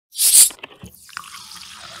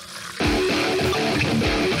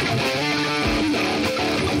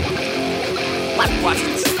Watch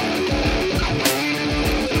this.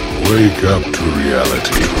 Wake up to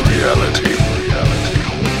reality.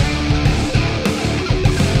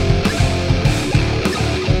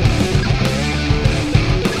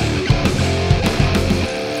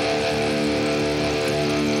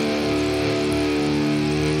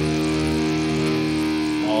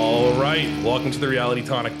 All right, welcome to the Reality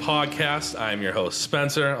Tonic podcast. I'm your host,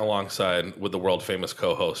 Spencer, alongside with the world-famous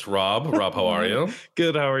co-host, Rob. Rob, how are you?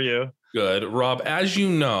 Good, how are you? Good. Rob, as you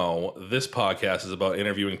know, this podcast is about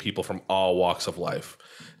interviewing people from all walks of life.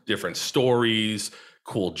 Different stories,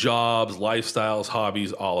 cool jobs, lifestyles,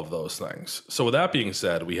 hobbies, all of those things. So with that being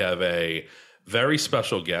said, we have a very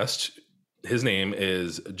special guest. His name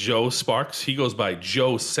is Joe Sparks. He goes by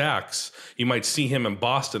Joe Sax. You might see him in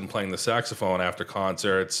Boston playing the saxophone after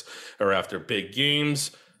concerts or after big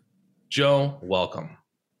games. Joe, welcome.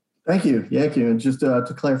 Thank you. Thank you. And just to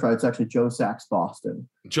clarify, it's actually Joe Sax Boston.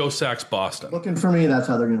 Joe Sax Boston. Looking for me, that's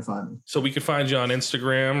how they're going to find me. So we can find you on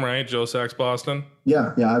Instagram, right? Joe Sax Boston?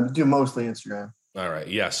 Yeah. I do mostly Instagram. All right.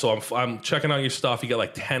 Yeah. So I'm checking out your stuff. You get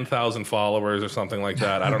like 10,000 followers or something like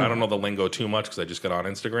that. I don't know the lingo too much because I just got on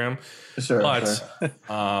Instagram. Sure.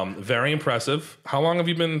 Very impressive. How long have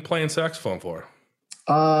you been playing saxophone for?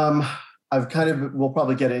 We'll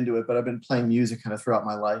probably get into it, but I've been playing music kind of throughout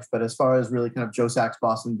my life. But as far as really kind of Joe Sax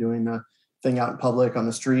Boston doing the thing out in public on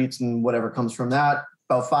the streets and whatever comes from that,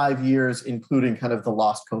 about 5 years, including kind of the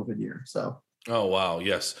lost COVID year. So. Oh, wow.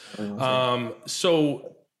 Yes.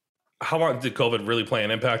 So how long did COVID really play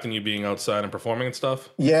an impact in you being outside and performing and stuff?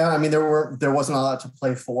 Yeah. I mean, there wasn't a lot to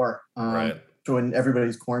play for. Right. So when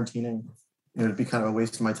everybody's quarantining, it would be kind of a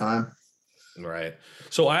waste of my time. Right.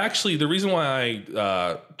 So the reason why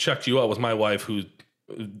I checked you out was my wife, who,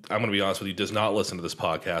 I'm going to be honest with you, does not listen to this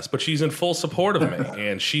podcast, but she's in full support of me.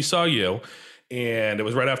 And she saw you, and it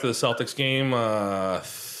was right after the Celtics game,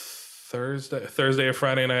 Thursday or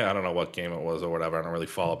Friday night. I don't know what game it was or whatever. I don't really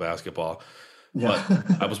follow basketball. Yeah.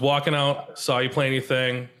 But I was walking out, saw you playing your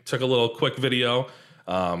thing, took a little quick video.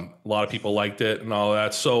 A lot of people liked it and all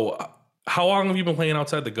that. So how long have you been playing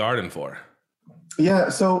outside the Garden for? Yeah.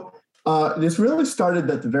 So this really started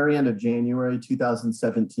at the very end of January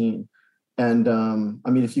 2017. And I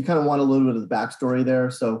mean, if you kind of want a little bit of the backstory there.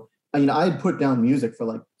 So, I had put down music for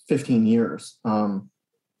like 15 years.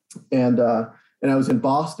 And I was in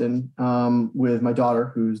Boston with my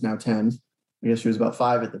daughter, who's now 10. I guess she was about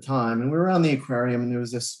 5 at the time. And we were around the aquarium, and there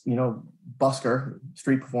was this, busker,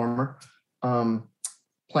 street performer,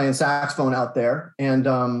 playing saxophone out there. And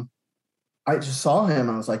I just saw him.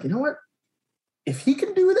 I was like, you know what? If he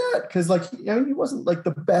can do that, because he wasn't like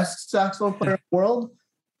the best saxophone player in the world,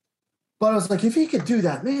 but I was like, if he could do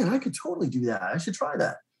that, man, I could totally do that. I should try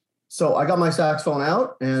that. So I got my saxophone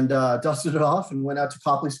out and dusted it off and went out to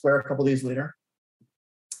Copley Square a couple days later.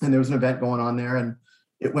 And there was an event going on there, and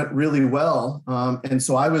it went really well. And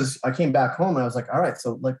so I came back home and I was like, all right,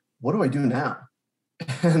 so what do I do now?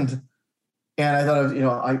 And I thought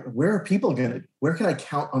where can I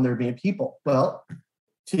count on there being people? Well,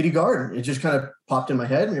 TD Garden. It just kind of popped in my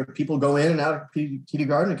head, and people go in and out of TD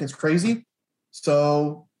Garden. It gets crazy.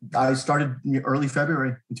 So I started in early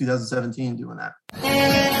February in 2017 doing that.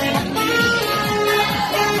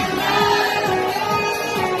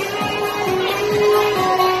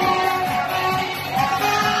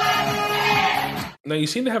 Now, you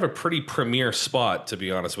seem to have a pretty premier spot, to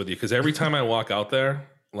be honest with you, because every time I walk out there,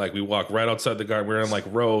 we walk right outside the Garden. We're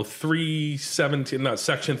in row 317, not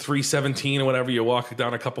section 317 or whatever. You walk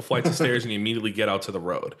down a couple flights of stairs and you immediately get out to the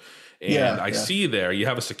road. And I see you there. You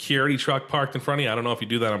have a security truck parked in front of you. I don't know if you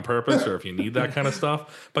do that on purpose or if you need that kind of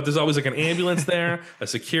stuff. But there's always an ambulance there, a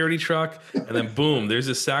security truck, and then boom, there's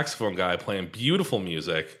this saxophone guy playing beautiful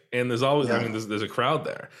music. And there's always, there's a crowd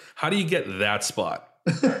there. How do you get that spot?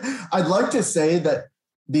 I'd like to say that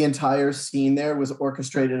the entire scene there was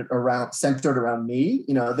centered around me.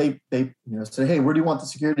 They said, hey, where do you want the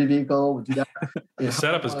security vehicle? We'll do that. The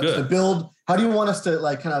setup is good. How do you want us to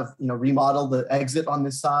remodel the exit on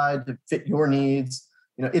this side to fit your needs?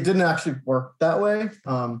 It didn't actually work that way.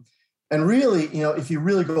 And really, if you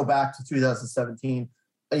really go back to 2017,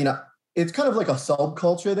 it's kind of like a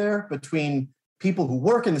subculture there between people who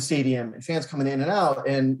work in the stadium and fans coming in and out,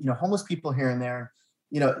 and, homeless people here and there,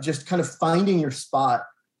 just kind of finding your spot,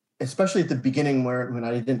 especially at the beginning when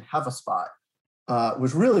I didn't have a spot,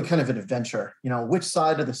 was really kind of an adventure. Which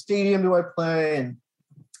side of the stadium do I play? And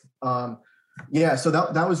so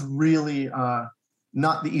that was really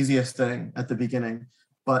not the easiest thing at the beginning.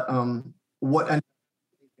 But what ended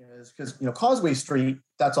up is, because Causeway Street,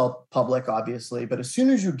 that's all public, obviously. But as soon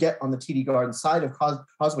as you get on the TD Garden side of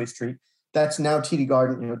Causeway Street, that's now TD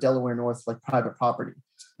Garden, Delaware North, private property.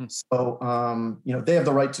 So, they have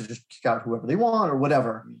the right to just kick out whoever they want or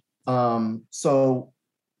whatever. So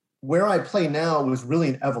where I play now was really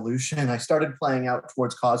an evolution. I started playing out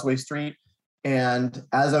towards Causeway Street. And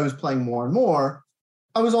as I was playing more and more,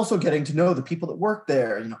 I was also getting to know the people that work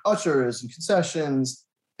there, ushers and concessions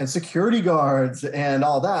and security guards and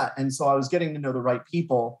all that. And so I was getting to know the right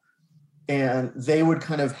people, and they would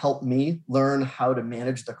kind of help me learn how to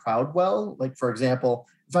manage the crowd well. Like, for example,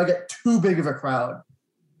 if I get too big of a crowd,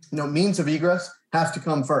 means of egress has to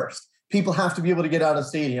come first. People have to be able to get out of the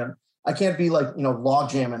stadium. I can't be log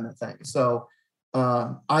jamming the thing. So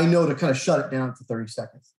I know to kind of shut it down for 30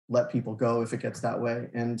 seconds, let people go if it gets that way.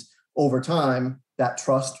 And over time, that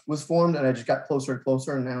trust was formed, and I just got closer and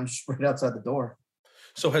closer, and now I'm just right outside the door.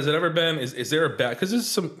 So has it ever been, is there a battle, because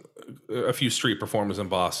there's a few street performers in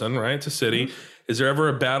Boston, right? It's a city. Mm-hmm. Is there ever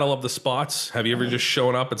a battle of the spots? Have you ever just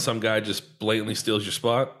shown up and some guy just blatantly steals your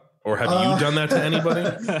spot? Or have you done that to anybody?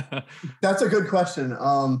 That's a good question.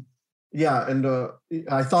 Yeah, and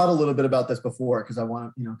I thought a little bit about this before because I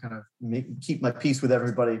want to, kind of keep my peace with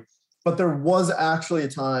everybody. But there was actually a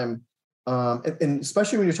time, and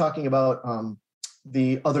especially when you're talking about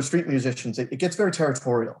the other street musicians, it gets very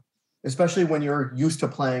territorial, especially when you're used to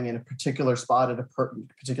playing in a particular spot at a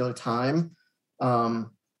particular time.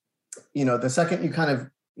 The second you kind of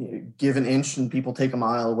give an inch and people take a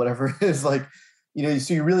mile, whatever it is,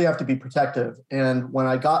 so you really have to be protective. And when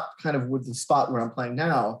I got kind of with the spot where I'm playing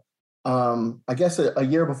now, I guess a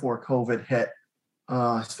year before COVID hit,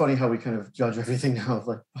 it's funny how we kind of judge everything now,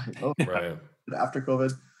 right after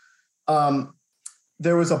COVID.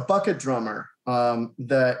 There was a bucket drummer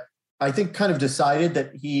that I think kind of decided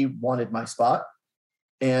that he wanted my spot.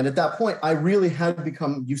 And at that point, I really had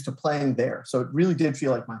become used to playing there. So it really did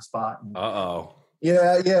feel like my spot. Uh-oh.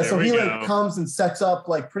 Yeah. So he comes and sets up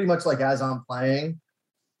pretty much as I'm playing.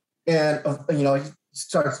 And, he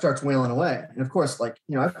starts wailing away. And of course,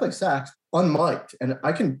 I play sax unmiked and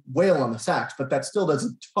I can wail on the sax, but that still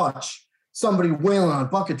doesn't touch somebody wailing on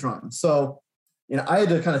bucket drums. So, I had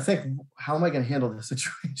to kind of think, how am I going to handle this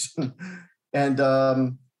situation? And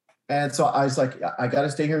so I was like, I got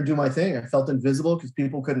to stay here and do my thing. I felt invisible because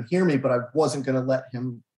people couldn't hear me, but I wasn't going to let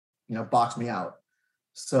him, box me out.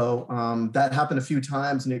 So that happened a few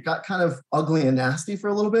times, and it got kind of ugly and nasty for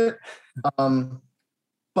a little bit.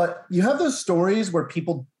 But you have those stories where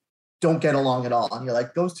people don't get along at all, and you're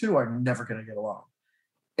like, those two are never going to get along.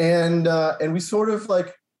 And we sort of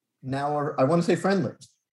now are, I want to say, friendly.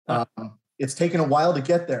 It's taken a while to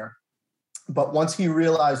get there, but once he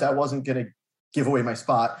realized I wasn't going to give away my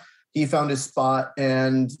spot, he found his spot,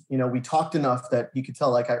 and we talked enough that he could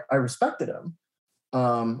tell I respected him.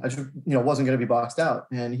 I just wasn't going to be boxed out,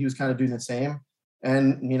 and he was kind of doing the same.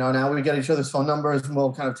 And now we get each other's phone numbers, and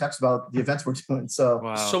we'll kind of text about the events we're doing. So,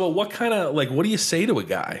 wow. So what kind of what do you say to a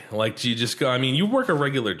guy? Do you just go? I mean, you work a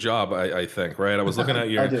regular job, I think, right? I was looking at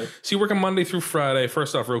your. I do. So you work on Monday through Friday.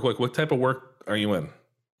 First off, real quick, what type of work are you in?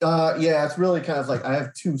 Yeah, it's really kind of I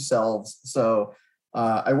have two selves. So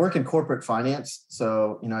I work in corporate finance.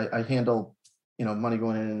 So I handle money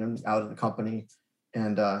going in and out of the company.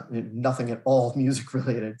 And nothing at all music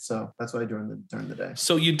related. So that's what I do during the day.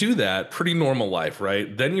 So you do that, pretty normal life,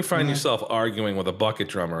 right? Then you find yourself arguing with a bucket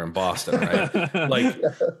drummer in Boston, right?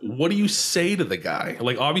 What do you say to the guy?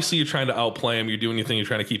 Obviously you're trying to outplay him. You're doing your thing. You're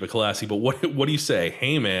trying to keep it classy. But what do you say?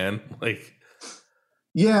 Hey, man,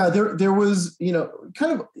 Yeah, there was,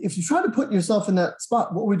 kind of, if you try to put yourself in that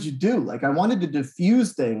spot, what would you do? I wanted to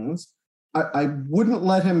diffuse things. I wouldn't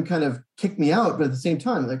let him kind of kick me out, but at the same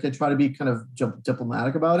time, I try to be kind of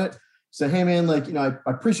diplomatic about it. Say, hey man, I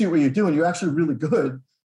appreciate what you're doing. You're actually really good,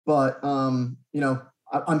 but I'm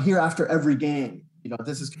here after every game.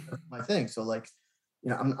 This is kind of my thing. So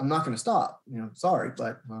I'm not going to stop. Sorry,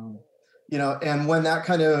 but and when that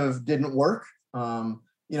kind of didn't work,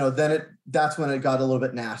 then that's when it got a little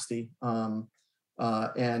bit nasty. And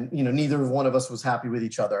neither one of us was happy with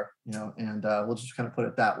each other. And we'll just kind of put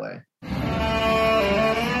it that way.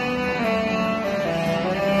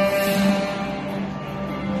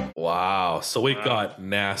 Wow. So it got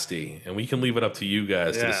nasty, and we can leave it up to you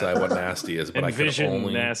guys to decide what nasty is. But Envision I can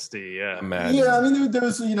only nasty. Yeah. imagine. Yeah. I mean, there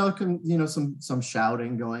was some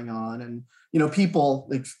shouting going on, and people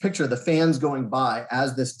picture the fans going by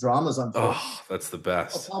as this drama's unfolding. Oh, that's the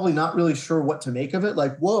best. Probably not really sure what to make of it.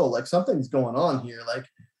 Whoa, something's going on here.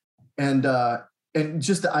 And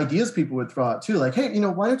just the ideas people would throw out too. Hey,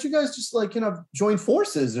 why don't you guys just join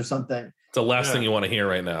forces or something? It's the last thing you want to hear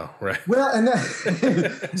right now, right? Well, and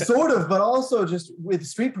that sort of, but also just with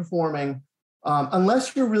street performing,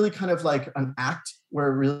 unless you're really kind of an act where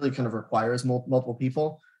it really kind of requires multiple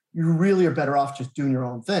people, you really are better off just doing your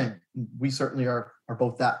own thing. We certainly are are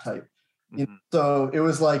both that type. So it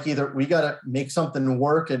was like either we got to make something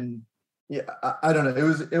work, and yeah, I don't know.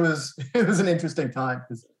 It was an interesting time.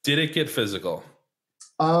 Did it get physical?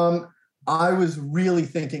 I was really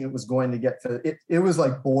thinking it was going to get it was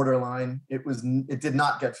like borderline. It did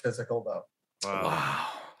not get physical though. Wow.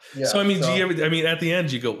 Yeah, so I mean, at the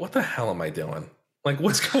end you go, what the hell am I doing? Like,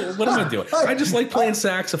 what am I doing? I just like playing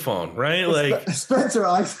saxophone, right? Like Spencer,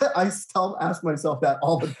 I ask myself that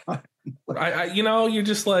all the time. You're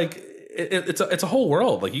just like, it's a whole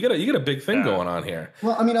world. Like you got a big thing going on here.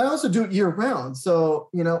 Well, I mean, I also do it year round. So,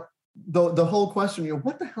 the whole question,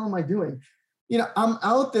 what the hell am I doing? I'm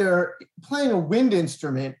out there playing a wind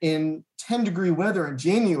instrument in 10-degree weather in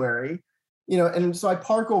January, and so I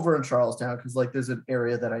park over in Charlestown because like there's an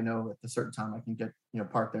area that I know at a certain time I can get,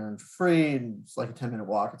 park there and free. And it's like a 10-minute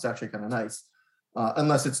walk. It's actually kind of nice,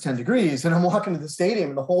 unless it's 10 degrees. And I'm walking to the stadium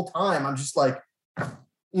and the whole time I'm just like,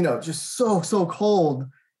 just so cold.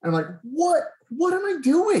 And I'm like, what am I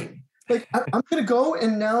doing? Like, I'm going to go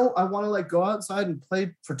and now I want to like go outside and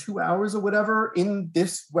play for 2 hours or whatever in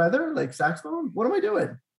this weather, like saxophone. What am I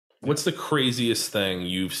doing? What's the craziest thing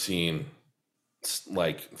you've seen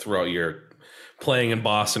like throughout your playing in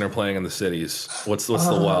Boston or playing in the cities? What's the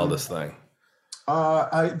wildest thing?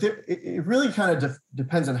 It really kind of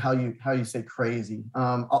depends on how you say crazy.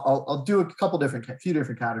 I'll do a few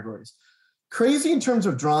different categories. Crazy in terms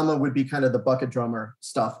of drama would be kind of the bucket drummer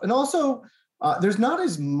stuff. And also there's not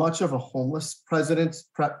as much of a homeless presence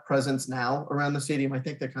now around the stadium. I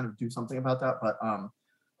think they kind of do something about that. But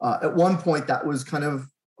at one point that was kind of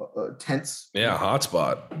tense. Yeah,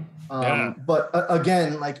 hotspot. But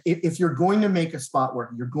again, like if you're going to make a spot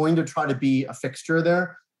where you're going to try to be a fixture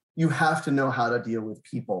there, you have to know how to deal with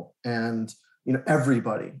people and,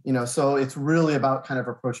 everybody, so it's really about kind of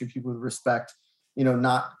approaching people with respect,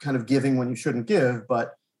 not kind of giving when you shouldn't give,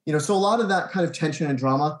 but, so a lot of that kind of tension and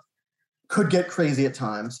drama could get crazy at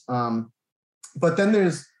times. But then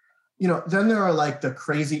there's, then there are like the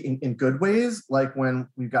crazy in good ways, like when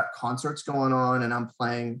we've got concerts going on and I'm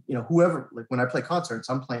playing, whoever, like when I play concerts,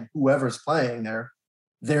 I'm playing whoever's playing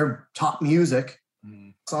their top music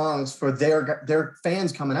songs for their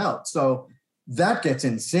fans coming out. So that gets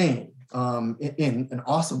insane in an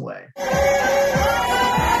awesome way.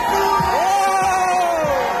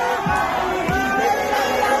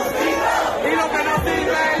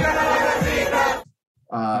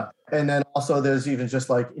 And then also there's even just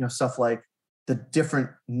like, stuff like the different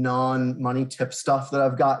non-money tip stuff that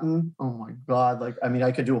I've gotten. Oh my God. Like, I mean,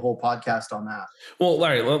 I could do a whole podcast on that. Well,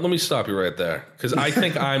 Larry, let me stop you right there. Cause I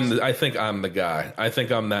think I'm the guy. I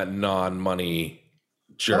think I'm that non-money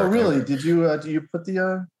jerk. Oh, really? Did you, do you put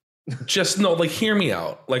the, Just no, like hear me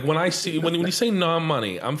out. Like when you say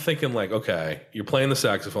non-money, I'm thinking like, okay, you're playing the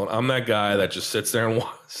saxophone. I'm that guy that just sits there and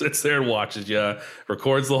watches you,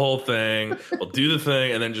 records the whole thing, will do the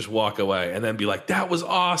thing, and then just walk away, and then be like, that was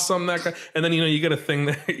awesome. That guy, and then you get a thing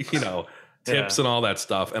that tips and all that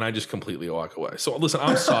stuff, and I just completely walk away. So listen,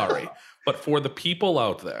 I'm sorry, but for the people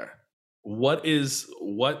out there, what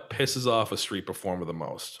pisses off a street performer the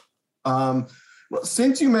most? Well,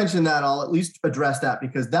 since you mentioned that, I'll at least address that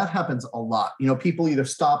because that happens a lot. People either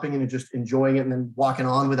stopping and just enjoying it and then walking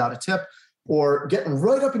on without a tip, or getting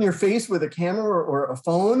right up in your face with a camera or a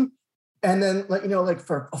phone, and then like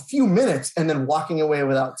for a few minutes and then walking away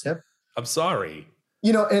without tip. I'm sorry.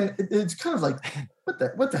 And it's kind of like,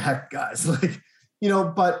 what the heck, guys? Like,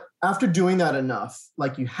 but after doing that enough,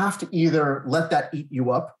 like you have to either let that eat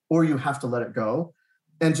you up or you have to let it go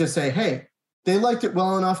and just say, hey, they liked it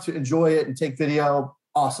well enough to enjoy it and take video.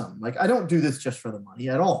 Awesome. Like I don't do this just for the money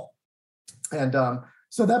at all. And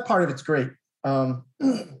so that part of it's great. But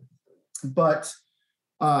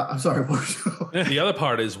I'm sorry. The other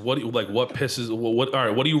part is what do you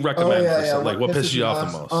recommend? Like what pisses you off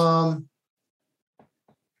the most?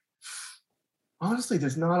 Honestly,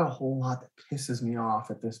 there's not a whole lot that pisses me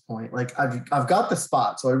off at this point. Like I've got the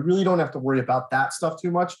spot, so I really don't have to worry about that stuff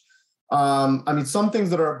too much. I mean, some things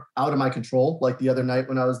that are out of my control, like the other night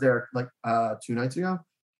when I was there, like 2 nights ago,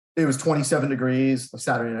 it was 27 degrees.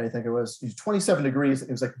 Saturday night, I think it was 27 degrees.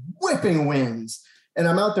 It was like whipping winds. And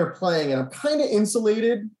I'm out there playing and I'm kind of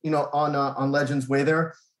insulated, on Legends Way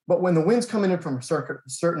there. But when the wind's coming in from a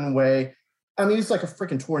certain way, I mean, it's like a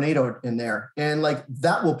freaking tornado in there. And like,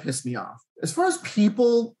 that will piss me off. As far as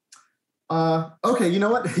people, okay, you know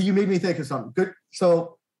what? You made me think of something good.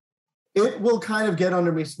 So it will kind of get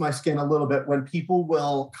under my skin a little bit when people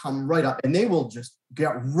will come right up and they will just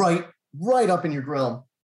get right up in your grill.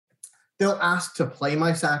 They'll ask to play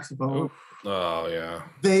my saxophone. Oof. Oh yeah.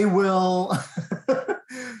 They will,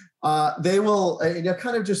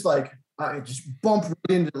 kind of just like, I just bump right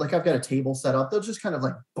into, like, I've got a table set up. They'll just kind of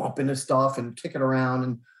like bump into stuff and kick it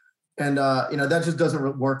around. And that just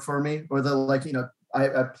doesn't work for me. Or they'll like,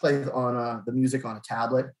 I play on the music on a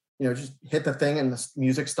tablet, just hit the thing and the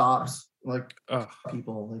music stops. Like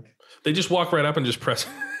people like they just walk right up and just press,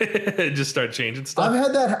 just start changing stuff. I've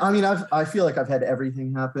had that. I mean, I feel like I've had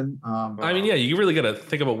everything happen. I mean, yeah, you really got to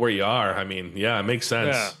think about where you are. I mean, yeah, it makes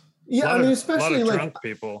sense. Yeah, I mean, especially like drunk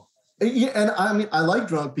people. Yeah, and I mean, I like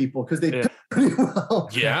drunk people because they do pretty well.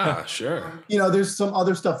 Yeah, sure. There's some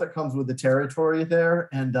other stuff that comes with the territory there,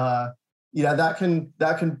 and that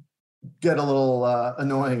can get a little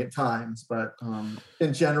annoying at times. But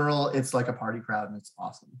in general, it's like a party crowd, and it's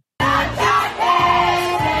awesome.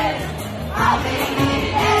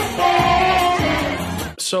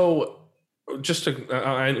 So, just to,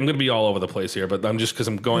 I'm going to be all over the place here, but I'm just because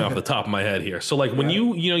I'm going off the top of my head here. So, like when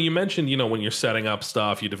you mentioned, when you're setting up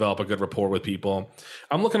stuff, you develop a good rapport with people.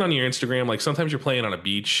 I'm looking on your Instagram, like sometimes you're playing on a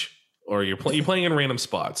beach or you're playing in random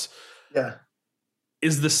spots. Yeah.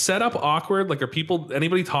 Is the setup awkward? Like,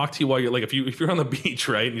 anybody talk to you while you're like, if you're on the beach,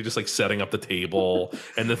 right? And you're just like setting up the table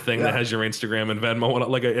and the thing that has your Instagram and Venmo,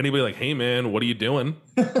 like anybody like, hey man, what are you doing?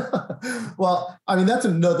 Well, I mean, that's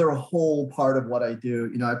another whole part of what I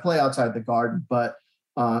do. I play outside the garden, but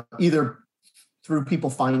either through people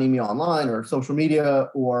finding me online or social media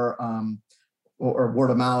or word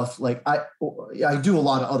of mouth. Like I do a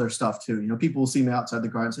lot of other stuff too. People will see me outside the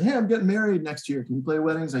garden and say, hey, I'm getting married next year. Can you play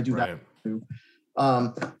weddings? I do that too.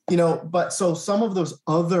 But so some of those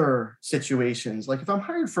other situations, like if I'm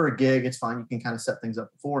hired for a gig, it's fine. You can kind of set things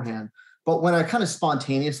up beforehand. But when I kind of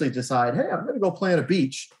spontaneously decide, hey, I'm going to go play on a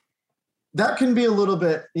beach, that can be a little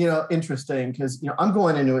bit, interesting because, I'm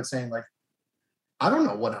going into it saying like, I don't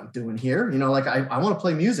know what I'm doing here. Like I want to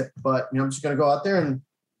play music, but, I'm just going to go out there and,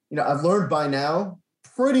 I've learned by now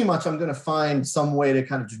pretty much I'm going to find some way to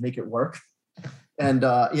kind of just make it work. And,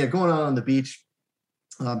 going on the beach.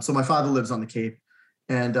 So my father lives on the Cape.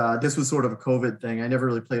 And this was sort of a COVID thing. I never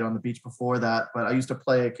really played on the beach before that, but I used to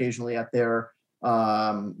play occasionally at their,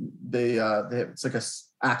 it's like a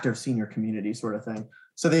active senior community sort of thing.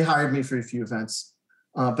 So they hired me for a few events,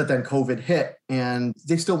 but then COVID hit and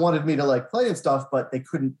they still wanted me to like play and stuff, but they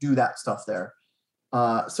couldn't do that stuff there.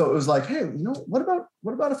 So it was like, hey, what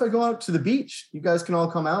about if I go out to the beach? You guys can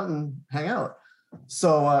all come out and hang out.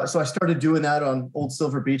 So I started doing that on Old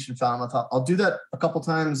Silver Beach in Falmouth. I thought I'll do that a couple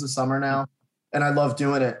times this summer now. And I love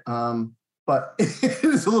doing it. But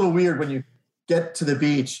it's a little weird when you get to the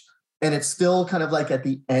beach and it's still kind of like at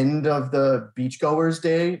the end of the beachgoers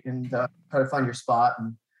day and try to find your spot.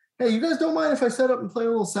 And, hey, you guys don't mind if I set up and play a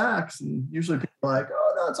little sax? And usually people are like,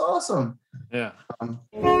 oh, no, it's awesome. Yeah.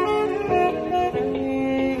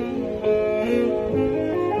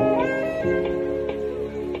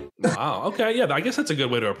 Wow. Okay. Yeah. I guess that's a good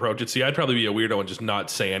way to approach it. See, I'd probably be a weirdo and just not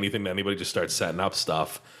say anything to anybody, just start setting up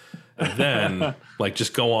stuff. And then like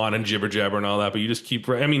just go on and jibber jabber and all that. But you just keep,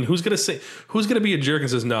 I mean, who's going to be a jerk and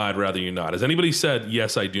says, no, I'd rather you not? Has anybody said,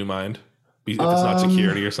 yes, I do mind? If it's not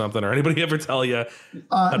security or something, or anybody ever tell you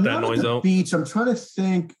cut that noise out? Beach. I'm trying to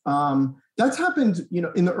think. That's happened,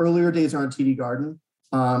 in the earlier days around TD Garden,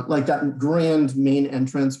 like that grand main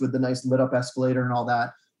entrance with the nice lit up escalator and all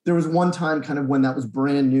that. There was one time kind of when that was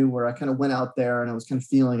brand new where I kind of went out there and I was kind of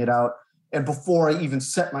feeling it out. And before I even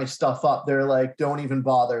set my stuff up, they're like, don't even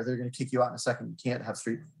bother. They're going to kick you out in a second. You can't have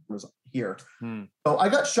street performers here. So I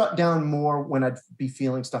got shut down more when I'd be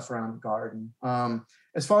feeling stuff around the garden.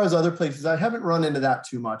 As far as other places, I haven't run into that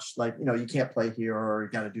too much. Like, you can't play here or you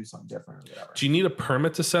got to do something different or whatever. Do you need a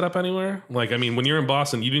permit to set up anywhere? Like, I mean, when you're in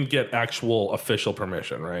Boston, you didn't get actual official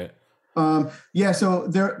permission, right? Yeah, so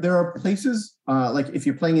there are places like if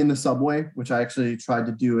you're playing in the subway, which I actually tried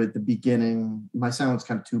to do at the beginning. My sound's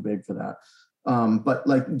kind of too big for that. But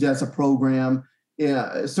like that's a program.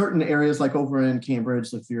 Yeah, certain areas like over in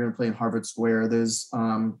Cambridge, like if you're going to play in Harvard Square, there's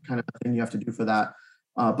kind of a thing you have to do for that.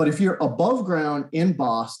 But if you're above ground in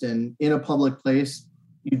Boston in a public place,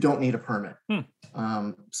 you don't need a permit.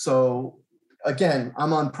 So again,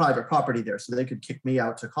 I'm on private property there, so they could kick me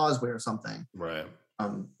out to Causeway or something. Right.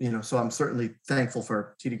 So I'm certainly thankful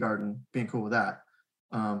for TD Garden being cool with that.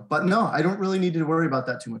 But no, I don't really need to worry about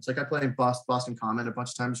that too much. Like I play in Boston Common a bunch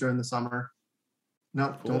of times during the summer.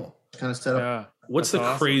 No, cool. Don't kind of set up. Yeah, what's the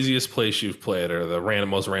craziest place you've played or the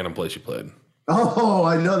most random place you played? Oh,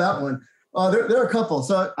 I know that one. There are a couple.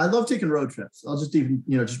 So I love taking road trips. I'll just even,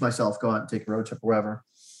 just myself go out and take a road trip wherever.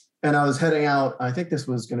 And I was heading out, I think this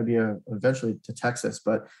was going to be eventually to Texas,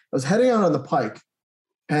 but I was heading out on the Pike.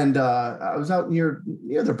 And I was out near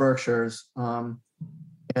the Berkshires, and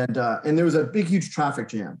there was a big, huge traffic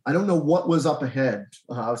jam. I don't know what was up ahead.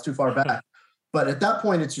 I was too far back, But at that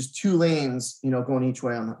point, it's just 2 lanes, going each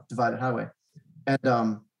way on the divided highway.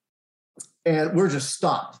 And we're just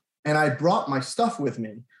stopped. And I brought my stuff with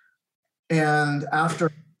me. And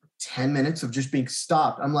after 10 minutes of just being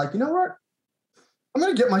stopped, I'm like, you know what? I'm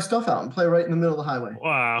going to get my stuff out and play right in the middle of the highway.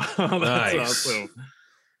 Wow. That's awesome.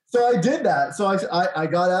 So I did that. So I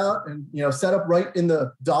got out and, set up right in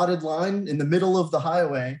the dotted line in the middle of the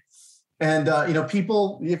highway. And,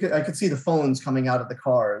 people, I could see the phones coming out of the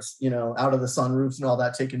cars, out of the sunroofs and all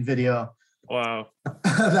that, taking video. Wow.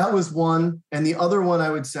 That was one. And the other one I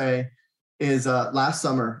would say is last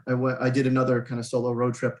summer, I did another kind of solo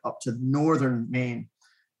road trip up to northern Maine.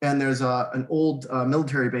 And there's an old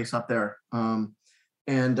military base up there.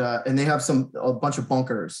 And they have a bunch of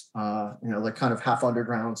bunkers, like kind of half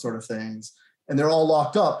underground sort of things. And they're all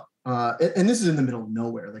locked up. And this is in the middle of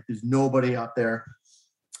nowhere. Like there's nobody out there.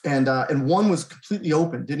 And one was completely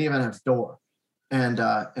open, didn't even have a door. And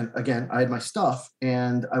again, I had my stuff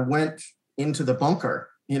and I went into the bunker,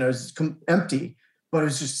 it's empty, but it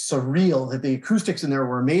was just surreal that the acoustics in there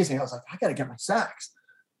were amazing. I was like, I got to get my sax.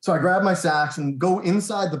 So I grabbed my sax and go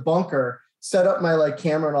inside the bunker, set up my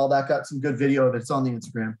camera and all that, got some good video of it. It's on the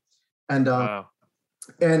Instagram. And, wow.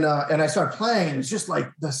 and I started playing and it's just like,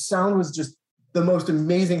 the sound was just the most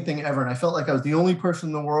amazing thing ever. And I felt like I was the only person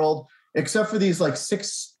in the world, except for these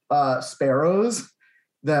 6 sparrows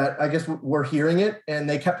that I guess were hearing it, and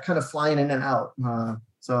they kept kind of flying in and out.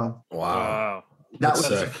 Wow. That was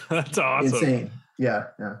sick. That's awesome. insane. Yeah.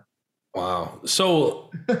 Wow.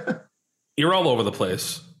 So you're all over the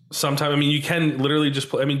place. Sometimes, you can literally just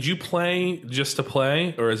play. Do you play just to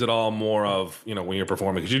play, or is it all more of, when you're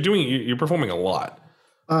performing? Because you're performing a lot.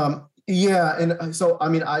 Yeah. And so,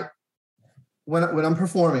 when I'm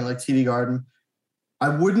performing like TD Garden, I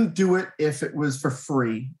wouldn't do it if it was for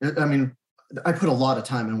free. I put a lot of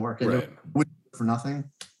time and work into it. I wouldn't do it for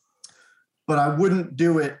nothing. But I wouldn't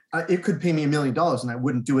do it. It could pay me $1 million and I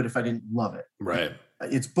wouldn't do it if I didn't love it. Right.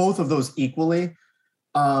 It's both of those equally.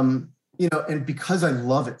 And because I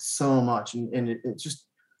love it so much and it just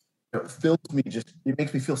fills me, it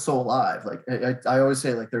makes me feel so alive. Like I always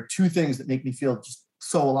say, there are 2 things that make me feel just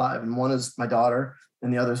so alive. And one is my daughter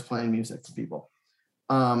and the other is playing music to people.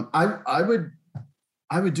 I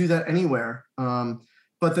would do that anywhere.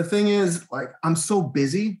 But the thing is, I'm so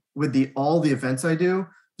busy with all the events I do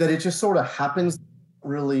that it just sort of happens to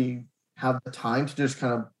really have the time to just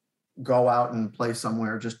kind of go out and play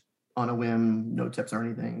somewhere just on a whim, no tips or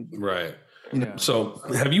anything. Right. So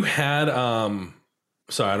have you had,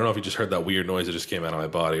 sorry, I don't know if you just heard that weird noise that just came out of my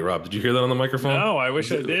body. Rob, did you hear that on the microphone? No, I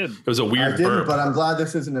wish I did. It was a weird I didn't, burp. but I'm glad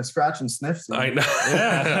this isn't a scratch and sniff scene. I know.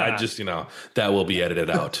 Yeah. I just, that will be edited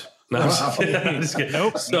out. No, I'm just kidding. I'm just kidding.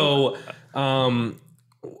 Nope. So,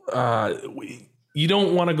 you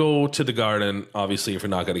don't want to go to the Garden, obviously, if you're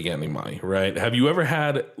not going to get any money, right? Have you ever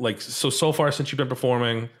had, so far since you've been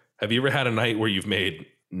performing, have you ever had a night where you've made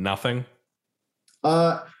nothing?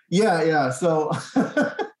 Yeah. So,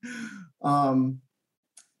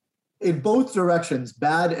 in both directions,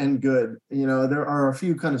 bad and good, there are a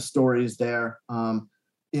few kind of stories there.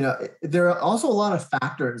 There are also a lot of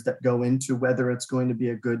factors that go into whether it's going to be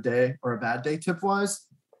a good day or a bad day tip wise.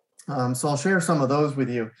 So I'll share some of those with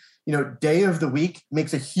you. Day of the week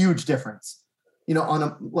makes a huge difference. On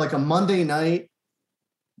a Monday night,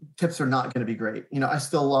 tips are not going to be great. I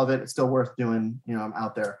still love it. It's still worth doing. I'm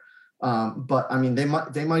out there. But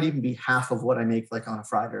they might even be half of what I make on a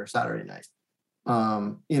Friday or Saturday night.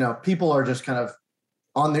 People are just kind of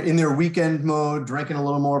in their weekend mode, drinking a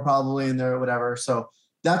little more probably in there, whatever. So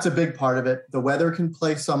that's a big part of it. The weather can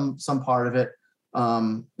play some part of it.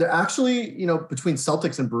 They're actually, between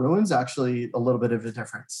Celtics and Bruins, actually a little bit of a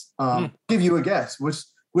difference. I'll give you a guess.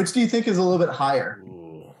 Which do you think is a little bit higher?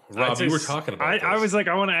 Ooh. Rob, you were talking about this. I was like,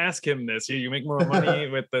 I want to ask him this. You make more money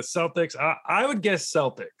with the Celtics. I would guess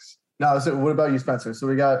Celtics. No, so what about you, Spencer? So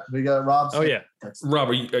we got Rob. Oh yeah, Rob,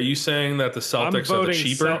 are you saying that the Celtics are the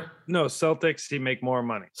cheaper? No, Celtics. He make more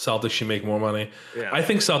money. Celtics should make more money. Yeah. I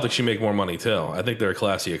think Celtics should make more money too. I think they're a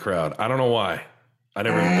classier crowd. I don't know why. I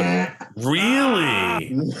never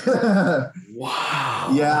really. Wow.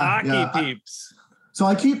 Yeah. Hockey peeps. So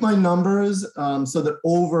I keep my numbers so that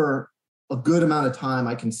over a good amount of time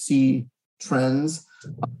I can see trends.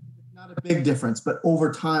 Not a big difference, but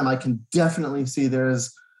over time I can definitely see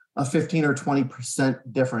there's a 15 or 20%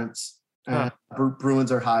 difference. And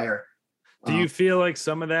Bruins are higher. Do you feel like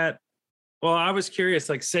some of that? Well, I was curious,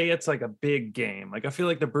 say it's a big game. I feel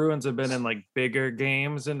like the Bruins have been in bigger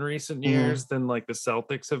games in recent years than the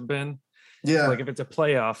Celtics have been. Yeah. If it's a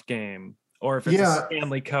playoff game or if it's a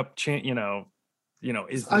Stanley Cup,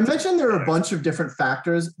 is I mentioned there are a bunch of different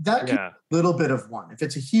factors that can be a little bit of one. If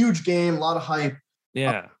it's a huge game, a lot of hype,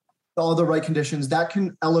 all the right conditions, that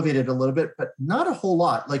can elevate it a little bit, but not a whole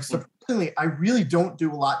lot. Like surprisingly, I really don't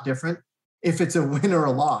do a lot different if it's a win or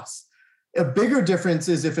a loss. A bigger difference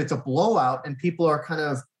is if it's a blowout and people are kind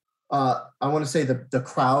of, I want to say the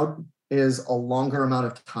crowd is a longer amount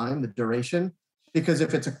of time, the duration, because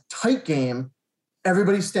if it's a tight game,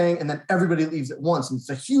 everybody's staying and then everybody leaves at once. And it's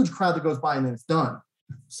a huge crowd that goes by and then it's done.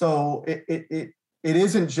 So it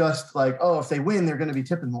isn't just like, oh, if they win, they're going to be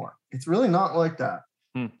tipping more. It's really not like that.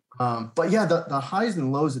 But yeah, the highs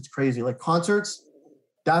and lows, it's crazy. Like concerts,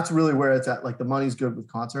 that's really where it's at. Like the money's good with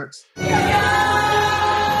concerts.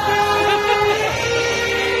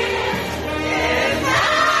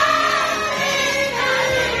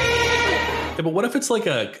 Yeah, but what if it's like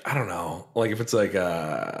I don't know, like if it's like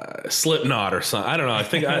a Slipknot or something? I don't know. I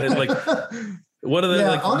think like, what are they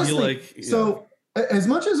like? Honestly, so as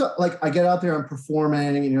much as like I get out there and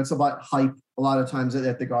performing, it's about hype a lot of times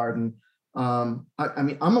at the Garden. I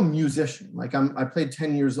mean, I'm a musician. Like I played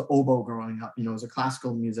 10 years of oboe growing up, as a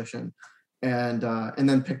classical musician, and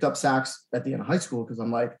then picked up sax at the end of high school because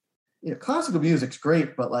I'm like, classical music's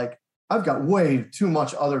great, but like I've got way too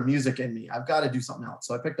much other music in me. I've got to do something else.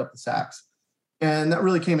 So I picked up the sax. And that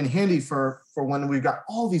really came in handy for when we've got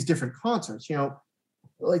all these different concerts.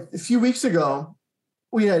 Like a few weeks ago,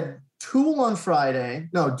 we had Dua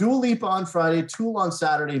Lipa on Friday, Tool on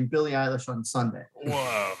Saturday, and Billie Eilish on Sunday.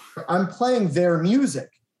 Wow. I'm playing their music.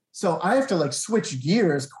 So I have to like switch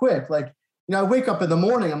gears quick. Like, I wake up in the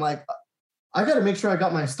morning, I'm like, I got to make sure I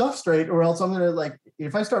got my stuff straight or else I'm going to like,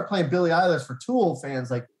 if I start playing Billie Eilish for Tool fans,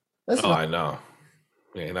 like, that's I know.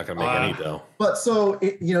 Yeah, you're not gonna make any dough. But so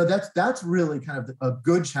that's really kind of a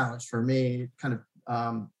good challenge for me. Kind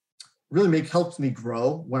of really helps me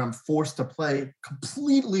grow when I'm forced to play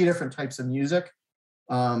completely different types of music.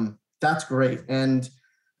 That's great. And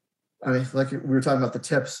I mean, like we were talking about the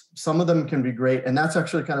tips, some of them can be great, and that's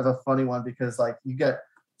actually kind of a funny one because like you get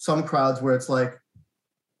some crowds where it's like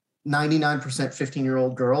 99%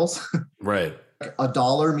 15-year-old girls. Right.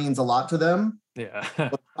 $1 means a lot to them. Yeah.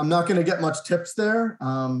 I'm not going to get much tips there.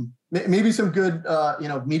 Maybe some good,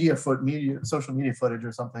 social media footage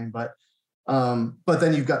or something. But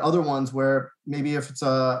then you've got other ones where maybe if it's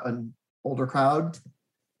an older crowd,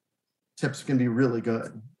 tips can be really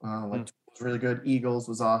good. Like really good. Eagles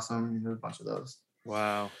was awesome. A bunch of those.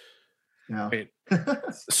 Wow. Yeah. Wait.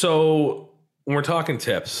 So when we're talking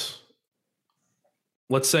tips,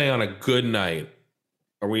 let's say on a good night,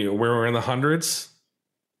 we're in the hundreds?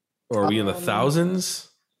 Or are we in the thousands?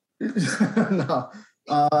 No.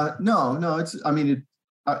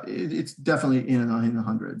 It's definitely in the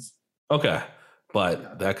hundreds. Okay,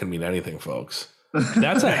 but that could mean anything, folks.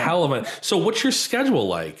 That's a hell of a. So, what's your schedule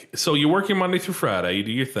like? So, you work your Monday through Friday. You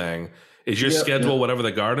do your thing. Is your schedule whatever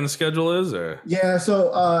the Garden schedule is, or? Yeah,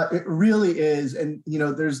 so it really is, and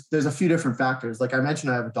there's a few different factors. Like I mentioned,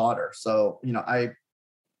 I have a daughter, so her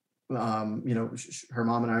mom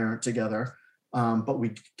and I aren't together. But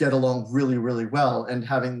we get along really, really well, and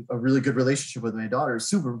having a really good relationship with my daughter is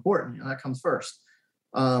super important. That comes first.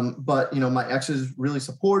 But my ex is really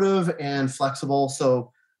supportive and flexible,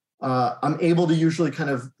 so I'm able to usually kind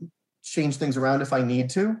of change things around if I need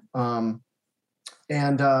to.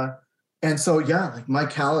 And so like my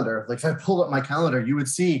calendar, like if I pulled up my calendar, you would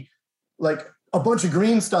see like a bunch of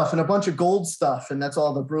green stuff and a bunch of gold stuff, and that's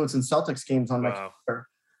all the Bruins and Celtics games on my calendar.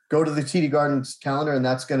 Go to the TD Garden's calendar, and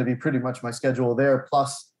that's going to be pretty much my schedule there,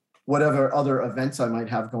 plus whatever other events I might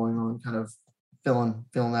have going on, kind of filling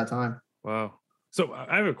that time. Wow. So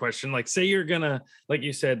I have a question. Like, say you're gonna, like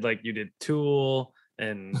you said, like you did Tool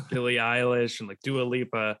and Billie Eilish and like Dua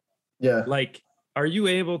Lipa. Yeah. Like, are you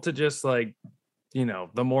able to just like,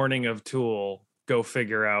 the morning of Tool, go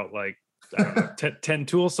figure out like, I don't know, 10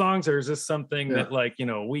 Tool songs, or is this something that like,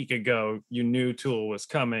 a week ago you knew Tool was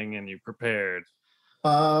coming and you prepared?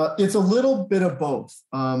 It's a little bit of both.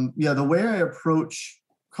 The way I approach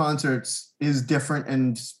concerts is different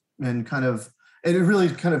and kind of, and it really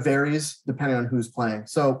kind of varies depending on who's playing.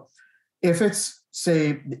 So if it's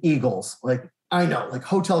say the Eagles, like I know, like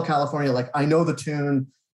Hotel California, like I know the tune,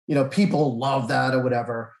 people love that or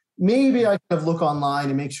whatever. Maybe I kind of look online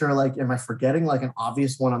and make sure, like, am I forgetting like an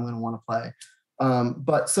obvious one I'm going to want to play?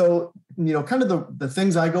 But so, kind of the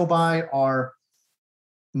things I go by are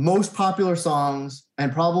most popular songs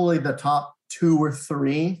and probably the top 2 or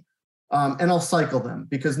 3. And I'll cycle them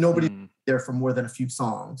because nobody's there for more than a few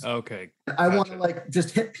songs. Okay. I want to like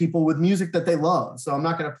just hit people with music that they love. So I'm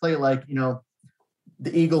not going to play like,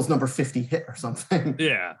 the Eagles number 50 hit or something.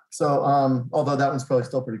 Yeah. So, although that one's probably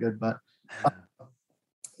still pretty good, but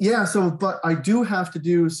Yeah. So, but I do have to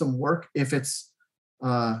do some work if it's,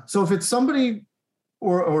 so if it's somebody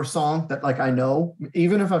or song that like I know,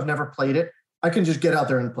 even if I've never played it, I can just get out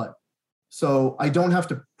there and play. So I don't have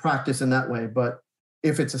to practice in that way. But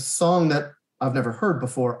if it's a song that I've never heard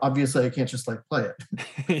before, obviously I can't just like play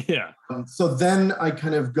it. Yeah. So then I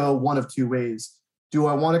kind of go one of two ways. Do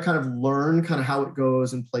I want to kind of learn kind of how it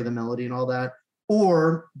goes and play the melody and all that?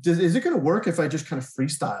 Or is it going to work if I just kind of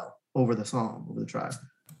freestyle over the song, over the track?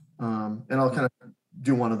 And I'll kind of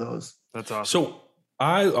do one of those. That's awesome. So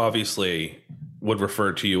I obviously would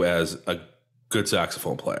refer to you as a good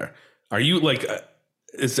saxophone player. Are you like,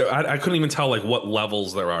 is there, I couldn't even tell like what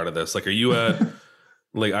levels there are to this. Like, are you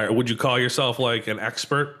would you call yourself like an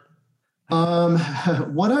expert?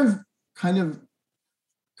 What I've kind of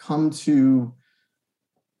come to,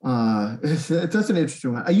 that's an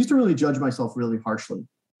interesting one. I used to really judge myself really harshly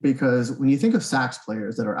because when you think of sax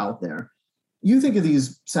players that are out there, you think of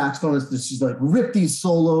these saxophonists that just like rip these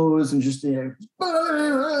solos and just, and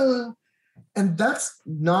that's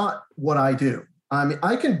not what I do. I mean,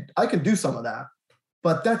 I can do some of that,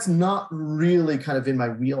 but that's not really kind of in my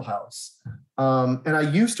wheelhouse. And I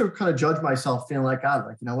used to kind of judge myself feeling like, God,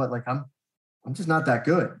 like, you know what, like I'm just not that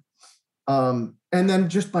good. And then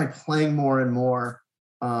just by playing more and more,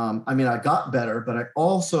 I mean, I got better, but I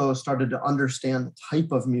also started to understand the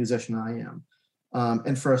type of musician I am.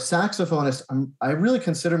 And for a saxophonist, I really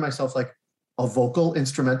consider myself like a vocal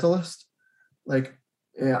instrumentalist. Like,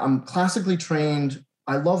 I'm classically trained.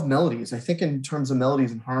 I love melodies. I think in terms of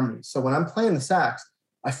melodies and harmonies. So when I'm playing the sax,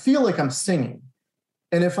 I feel like I'm singing.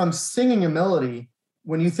 And if I'm singing a melody,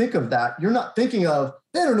 when you think of that, you're not thinking of,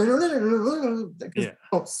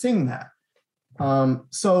 don't sing that.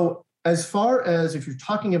 So as far as if you're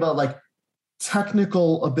talking about like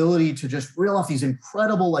technical ability to just reel off these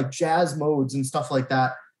incredible like jazz modes and stuff like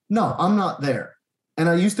that, no, I'm not there. And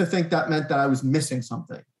I used to think that meant that I was missing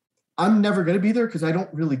something. I'm never going to be there because I don't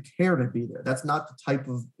really care to be there. That's not the type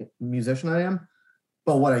of musician I am.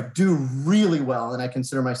 But what I do really well, and I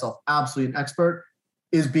consider myself absolutely an expert,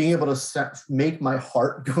 is being able to make my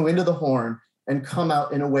heart go into the horn and come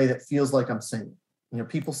out in a way that feels like I'm singing. You know,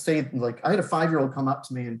 people say, like, I had a 5-year-old come up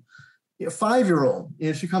to me, and a 5-year-old,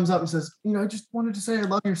 she comes up and says, I just wanted to say I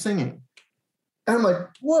love your singing. And I'm like,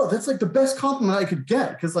 whoa, that's like the best compliment I could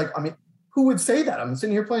get. Because, like, I mean, who would say that? I'm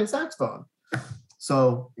sitting here playing saxophone.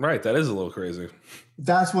 So right, that is a little crazy.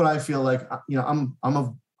 That's what I feel like. I'm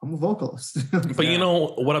a vocalist. But you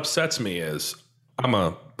know what upsets me is I'm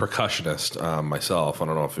a percussionist myself. I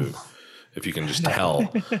don't know if you can just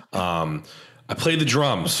tell. I play the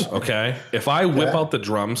drums. Okay, if I whip out the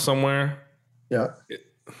drums somewhere,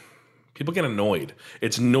 people get annoyed.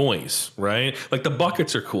 It's noise, right? Like the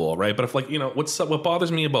buckets are cool, right? But if like, what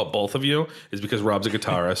bothers me about both of you is because Rob's a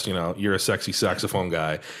guitarist, you're a sexy saxophone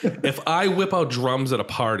guy. If I whip out drums at a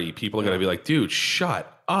party, people are going to be like, dude,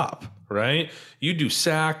 shut up, right? You do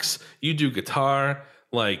sax, you do guitar.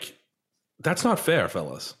 Like, that's not fair,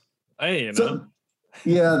 fellas. Hey, So,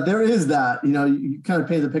 yeah, there is that. You kind of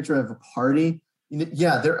paint the picture of a party.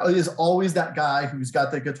 Yeah, there is always that guy who's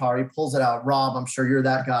got the guitar. He pulls it out. Rob, I'm sure you're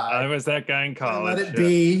that guy. I was that guy in college. Let it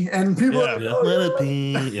be. And people are like, let it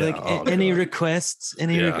be. Like any requests?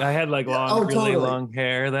 I had like totally. long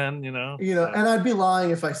hair then, and I'd be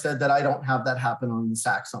lying if I said that I don't have that happen on the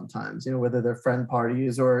sax sometimes, whether they're friend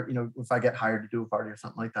parties or, if I get hired to do a party or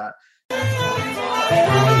something like that.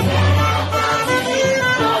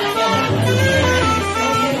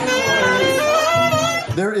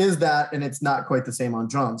 There is that, and it's not quite the same on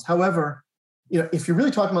drums. However, if you're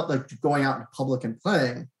really talking about like going out in public and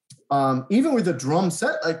playing, even with a drum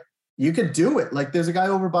set, like you could do it. Like there's a guy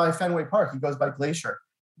over by Fenway Park. He goes by Glacier.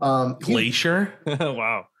 Glacier?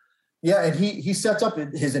 Wow. Yeah, and he sets up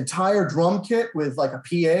his entire drum kit with like a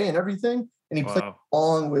PA and everything, and he plays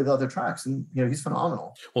along with other tracks, and he's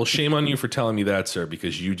phenomenal. Well, shame on you for telling me that, sir,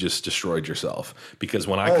 because you just destroyed yourself. Because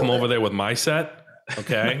when I come over there with my set,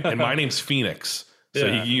 okay, and my name's Phoenix. So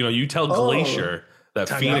you tell Glacier that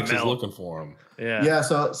Phoenix is looking for him. Yeah.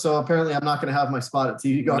 So apparently I'm not going to have my spot at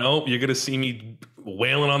TV Guard. Nope, you're going to see me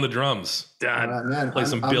wailing on the drums. Done. Man, Play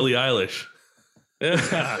some Billie Eilish.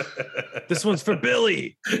 Yeah. This one's for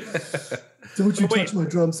Billy. Don't you touch my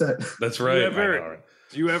drum set? That's right.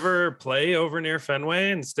 Do you ever play over near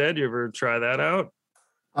Fenway instead? You ever try that out?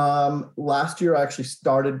 Last year I actually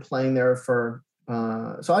started playing there for.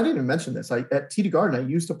 So I didn't even mention this. At TD Garden I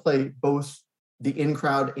used to play both the in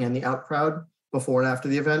crowd and the out crowd before and after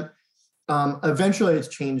the event. Eventually it's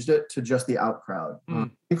changed it to just the out crowd.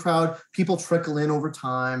 In crowd, people trickle in over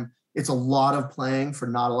time. It's a lot of playing for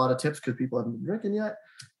not a lot of tips because people haven't been drinking yet.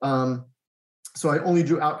 So I only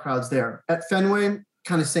do out crowds there. At Fenway,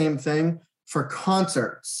 kind of same thing. For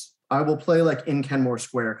concerts, I will play like in Kenmore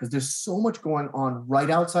Square because there's so much going on right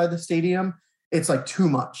outside the stadium. It's like too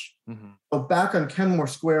much. But back on Kenmore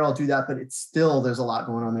Square, I'll do that, but it's still, there's a lot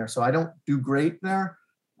going on there. So I don't do great there,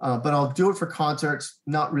 but I'll do it for concerts,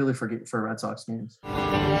 not really for Red Sox games.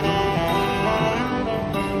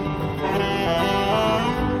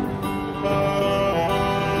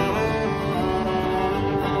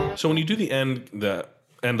 So when you do the end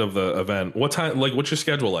of the event, what time? Like, what's your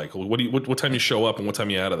schedule like? What time you show up and what time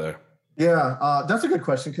you out of there? Yeah, that's a good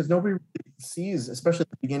question because nobody really sees, especially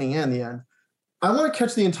at the beginning and the end. I want to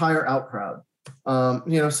catch the entire out crowd.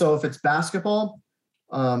 So if it's basketball,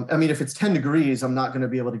 if it's 10 degrees, I'm not going to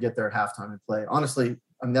be able to get there at halftime and play. Honestly,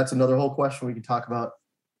 that's another whole question. We can talk about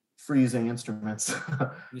freezing instruments.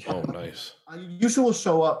 Oh, nice. I usually will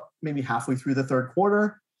show up maybe halfway through the third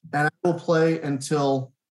quarter, and I will play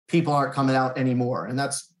until people aren't coming out anymore. And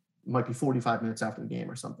might be 45 minutes after the game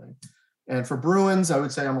or something. And for Bruins, I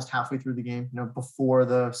would say almost halfway through the game, before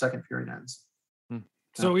the second period ends.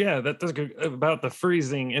 So that's good about the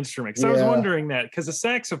freezing instrument. Because I was wondering that because the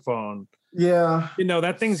saxophone,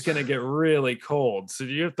 that thing's gonna get really cold. So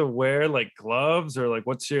do you have to wear like gloves or like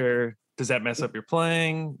does that mess up your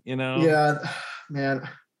playing? Yeah, man.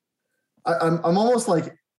 I'm almost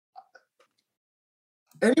like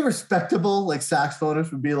any respectable like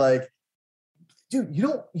saxophonist would be like, dude,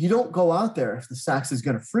 you don't go out there if the sax is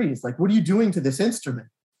gonna freeze. Like, what are you doing to this instrument?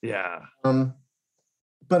 Yeah.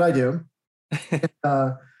 But I do.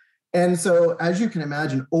 And so as you can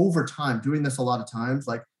imagine, over time, doing this a lot of times,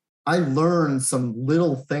 like I learned some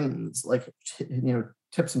little things like,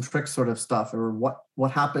 tips and tricks sort of stuff, or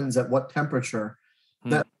what happens at what temperature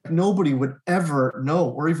that nobody would ever know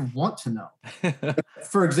or even want to know.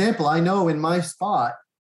 For example, I know in my spot,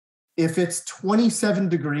 if it's 27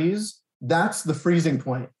 degrees, that's the freezing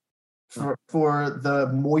point for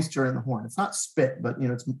the moisture in the horn. It's not spit, but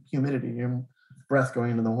it's humidity, breath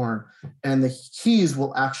going into the horn, and the keys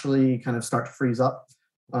will actually kind of start to freeze up,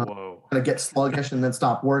 kind of get sluggish and then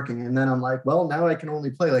stop working. And then I'm like, well, now I can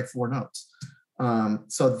only play like 4 notes.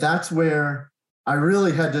 So that's where I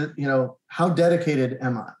really had to, how dedicated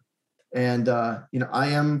am I? And, I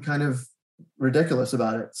am kind of ridiculous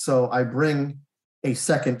about it. So I bring a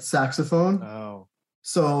second saxophone. Oh.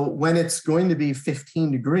 So when it's going to be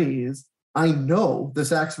 15 degrees, I know the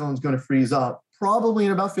saxophone is going to freeze up probably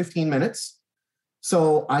in about 15 minutes.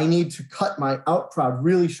 So I need to cut my out crowd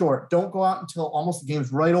really short. Don't go out until almost the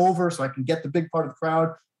game's right over so I can get the big part of the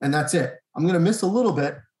crowd, and that's it. I'm going to miss a little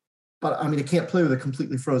bit, but I can't play with a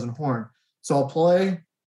completely frozen horn. So I'll play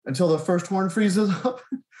until the first horn freezes up.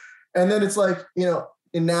 And then it's like,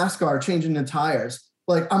 in NASCAR changing the tires.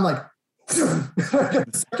 Like, I'm like, the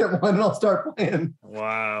second one and I'll start playing.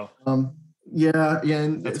 Wow.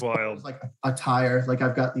 And that's wild. Like a tire. Like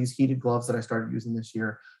I've got these heated gloves that I started using this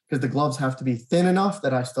year because the gloves have to be thin enough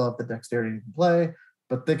that I still have the dexterity to play,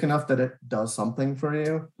 but thick enough that it does something for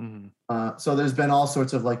you. So there's been all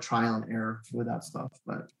sorts of like trial and error with that stuff.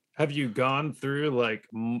 But have you gone through like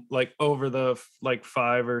over the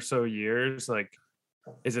 5 or so years, like,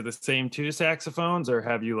 is it the same 2 saxophones, or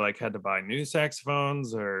have you like had to buy new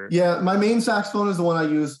saxophones? Or my main saxophone is the one I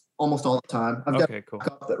use almost all the time. I've got cool.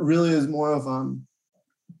 That really is more of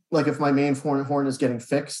like if my main horn is getting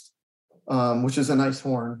fixed, which is a nice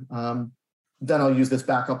horn, then I'll use this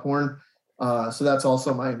backup horn. So that's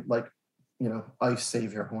also my ice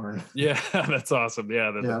savior horn. Yeah, that's awesome.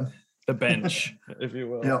 Yeah, the bench, if you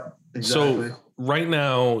will. Yeah, exactly. So right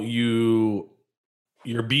now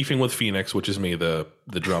you're beefing with Phoenix, which is me, the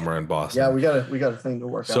drummer in Boston. Yeah, we got a thing to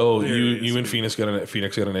work out. So you and Phoenix got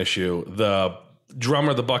an issue. The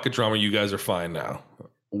drummer, the bucket drummer, you guys are fine now.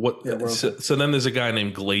 What? Yeah, so then there's a guy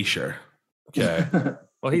named Glacier. Okay.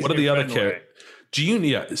 Well, he's what are the other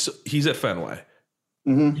characters? So he's at Fenway.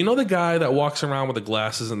 Mm-hmm. You know the guy that walks around with the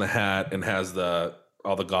glasses and the hat and has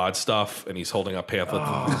all the God stuff, and he's holding up pamphlets.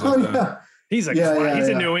 Yeah. He's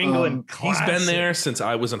a New England classic. He's been there since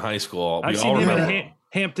I was in high school. I've seen him at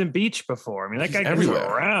Hampton Beach before. I mean, that guy goes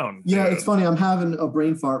around. Yeah, dude. It's funny. I'm having a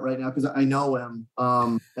brain fart right now because I know him.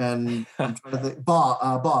 And I'm trying to think.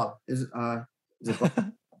 Bob is it Bob?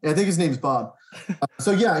 Yeah, I think his name's Bob.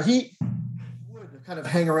 So yeah, he would kind of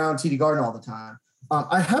hang around TD Garden all the time.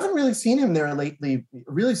 I haven't really seen him there lately,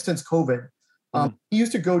 really since COVID. He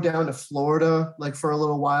used to go down to Florida like for a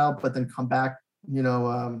little while, but then come back.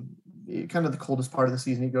 Kind of the coldest part of the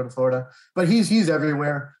season, he'd go to Florida, but he's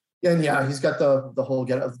everywhere. And yeah, he's got the whole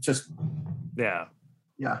get up. Just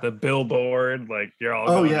the billboard, like you're all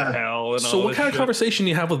going to hell. And so all what kind of conversation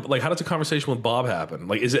you have with, like, how does a conversation with Bob happen?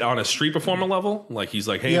 Like, is it on a street performer level? Like he's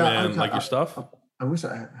like, hey man, like your stuff. I wish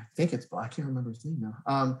I think it's, I can't remember his name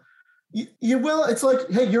now. You will, it's like,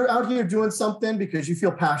 hey, you're out here doing something because you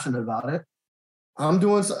feel passionate about it. I'm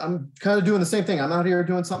kind of doing the same thing. I'm out here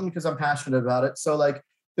doing something because I'm passionate about it. So like,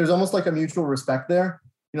 there's almost like a mutual respect there.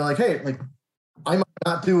 You know, like, hey, like I might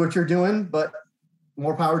not do what you're doing, but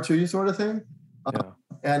more power to you, sort of thing.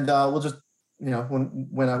 And we'll just, you know,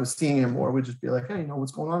 when I was seeing him more, we'd just be like, hey, you know,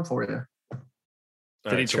 what's going on for you?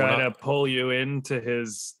 Did he try to pull you into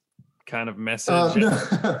his kind of message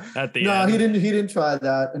at the end? No, he didn't try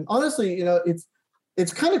that. And honestly, you know,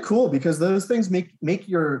 it's kind of cool because those things make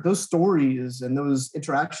those stories and those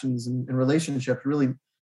interactions and relationships really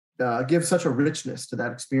give such a richness to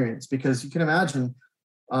that experience, because you can imagine,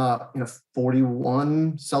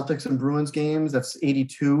 41 Celtics and Bruins games, that's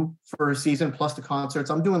 82 for a season, plus the concerts.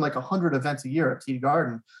 I'm doing like 100 events a year at TD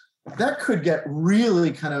Garden. That could get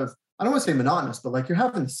really kind of, I don't want to say monotonous, but like you're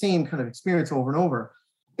having the same kind of experience over and over.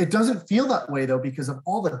 It doesn't feel that way though, because of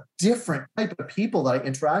all the different type of people that I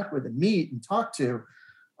interact with and meet and talk to.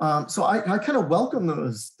 So I kind of welcome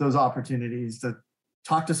those opportunities to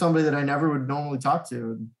talk to somebody that I never would normally talk to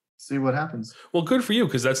and see what happens. Well, good for you,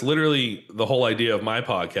 because that's literally the whole idea of my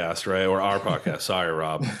podcast, right? Or our podcast. Sorry,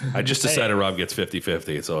 Rob. I just decided Rob gets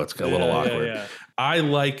 50-50, so it's a little awkward. Yeah. I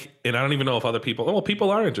like, and I don't even know if other people,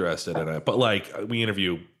 people are interested in it, but like we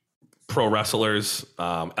interview pro wrestlers,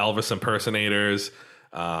 Elvis impersonators,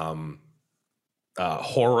 horrorcore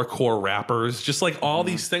rappers, just like all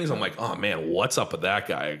these things. I'm like, oh man, what's up with that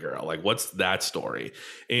guy or girl? Like, what's that story?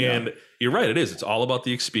 And you're right, it is. It's all about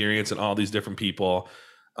the experience and all these different people.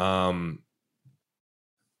 I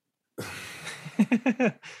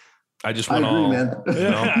just went agree, man.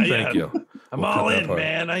 Thank you. I'm all in,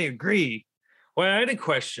 man. I agree. Well, I had a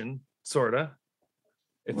question, sorta,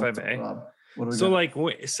 if I may. So, like,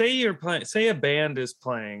 say a band is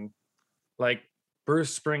playing, like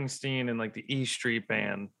Bruce Springsteen and like the E Street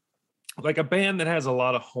Band, like a band that has a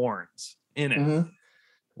lot of horns in it. Mm-hmm.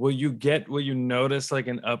 Will you notice like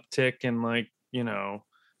an uptick in like, you know,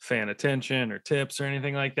 fan attention or tips or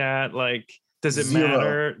anything like that? Like, does it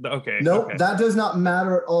matter? Okay. Nope, okay. That does not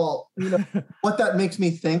matter at all. You know, what that makes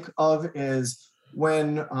me think of is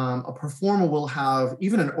when a performer will have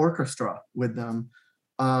even an orchestra with them.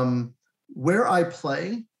 Where I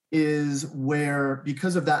play is where,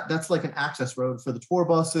 because of that, that's like an access road for the tour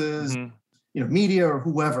buses, you know, media or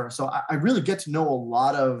whoever. So I really get to know a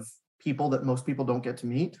lot of people that most people don't get to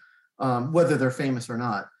meet, whether they're famous or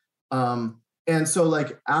not. And so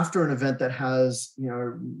like after an event that has, you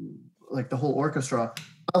know, like the whole orchestra,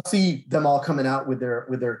 I'll see them all coming out with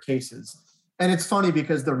their cases. And it's funny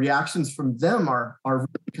because the reactions from them are really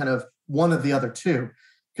kind of one of the other two,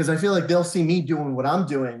 because I feel like they'll see me doing what I'm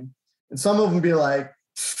doing, and some of them be like,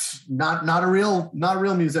 not a real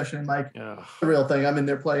musician, like the real thing. I'm in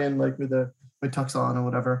there playing like with my tux on or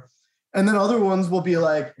whatever. And then other ones will be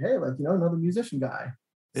like, hey, like, you know, another musician guy.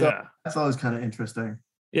 So that's always kind of interesting.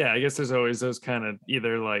 Yeah, I guess there's always those kind of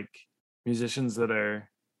either like musicians that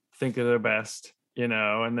think they're the best, you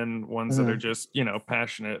know, and then ones that are just, you know,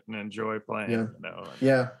 passionate and enjoy playing, you know.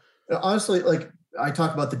 Yeah. Honestly, like I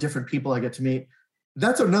talk about the different people I get to meet.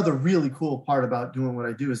 That's another really cool part about doing what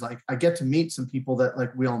I do is like I get to meet some people that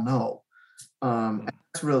like we all know. And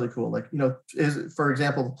that's really cool. Like, you know, for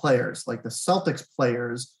example, the players, like the Celtics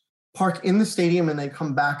players park in the stadium and they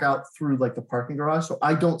come back out through like the parking garage. So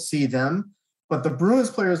I don't see them. But the Bruins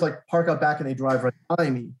players like park out back and they drive right by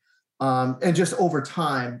me. And just over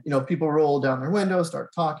time, you know, people roll down their windows,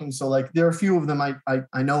 start talking. So like there are a few of them I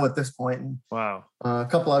know at this point. And, wow. A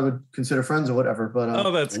couple I would consider friends or whatever.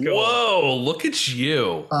 But that's cool. Whoa, look at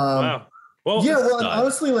you. Wow. Well, yeah, well,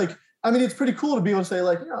 honestly, like, I mean, it's pretty cool to be able to say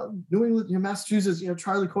like, you know, New England, you know, Massachusetts, you know,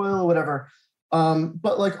 Charlie Coyle or whatever.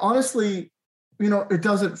 But like, honestly, you know, it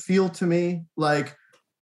doesn't feel to me like,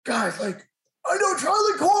 guys, like, I know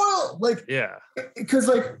Charlie Coyle. Like, yeah, because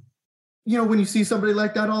like, you know, when you see somebody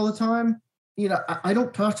like that all the time, you know, I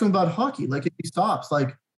don't talk to him about hockey. Like if he stops,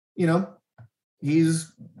 like, you know,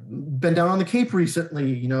 he's been down on the Cape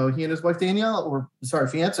recently. You know, he and his wife Danielle,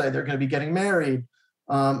 fiance, they're going to be getting married.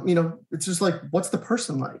 You know, it's just like, what's the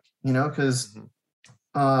person like? You know, because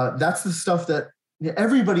that's the stuff that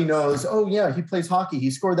everybody knows. Oh yeah, he plays hockey.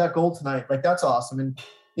 He scored that goal tonight. Like that's awesome. And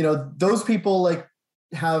you know, those people like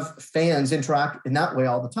have fans interact in that way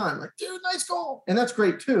all the time. Like, dude, nice goal, and that's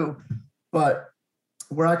great too. But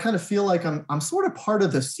where I kind of feel like I'm sort of part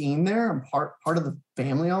of the scene there. I'm part of the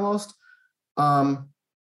family almost.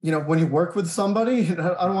 You know, when you work with somebody, I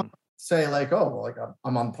don't want to say like, oh, well, like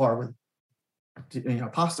I'm on par with, you know,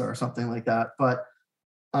 Pasta or something like that. But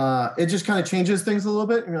it just kind of changes things a little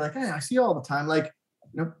bit. And you're like, hey, I see you all the time. Like,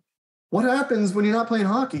 you know, what happens when you're not playing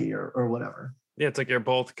hockey or whatever? Yeah, it's like you're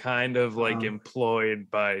both kind of like employed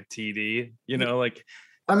by TD, like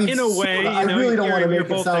I mean, in a way, I really don't want to make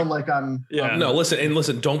it sound like I'm. Yeah. No,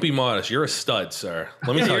 listen. Don't be modest. You're a stud, sir.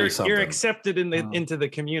 Let me tell you something. You're accepted into the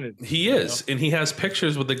community. He is, and he has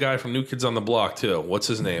pictures with the guy from New Kids on the Block too. What's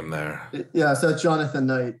his name there? Yeah, so that's Jonathan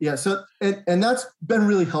Knight. Yeah, so and that's been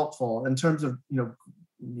really helpful in terms of you're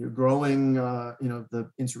growing the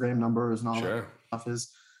Instagram numbers and all that stuff. Is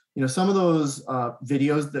some of those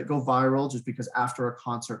videos that go viral just because after a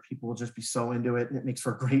concert people will just be so into it and it makes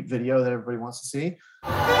for a great video that everybody wants to see.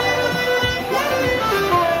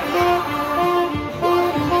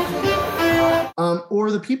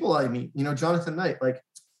 Or the people I meet, Jonathan Knight, like,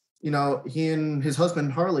 he and his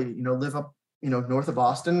husband Harley, live up, north of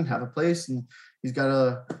Boston, have a place, and he's got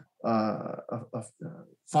a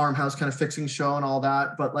farmhouse kind of fixing show and all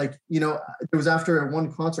that. But like, it was after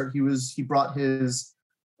one concert he brought his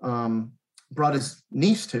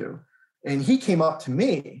niece to, and he came up to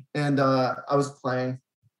me and I was playing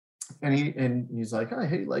and he's like, "Hi,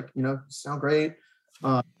 hey, like, sound great.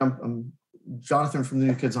 I'm Jonathan from the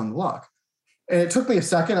New Kids on the Block." And it took me a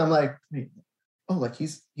second. I'm like, oh, like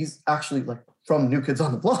he's actually like from New Kids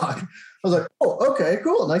on the Block. I was like, oh, okay,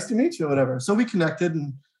 cool. Nice to meet you, whatever. So we connected,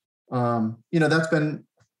 and that's been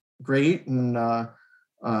great. And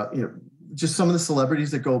just some of the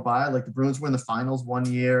celebrities that go by, like the Bruins were in the finals one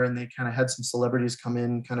year, and they kind of had some celebrities come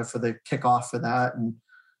in kind of for the kickoff for that. And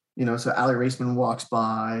so Allie Raceman walks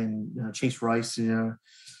by, and Chase Rice,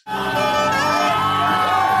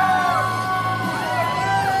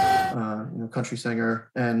 country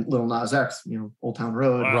singer, and Lil Nas X, Old Town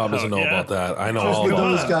Road. Wow. Rob doesn't know about that. I know all with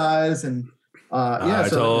about those guys, and I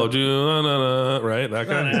told you, right? That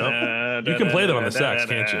guy. You can play them on the sax,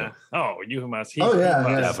 can't you? Oh, you must.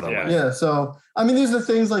 Definitely. Yeah. So I mean, these are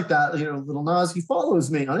things like that. Lil Nas, he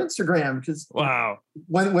follows me on Instagram because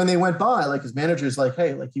when they went by, like his manager's like,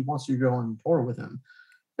 hey, like he wants you to go on tour with him,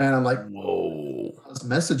 and I'm like, whoa.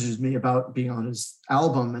 Messages me about being on his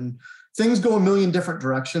album, and things go a million different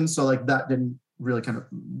directions. So like that didn't really kind of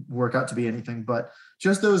work out to be anything, but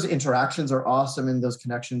just those interactions are awesome, and those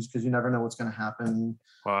connections, because you never know what's going to happen.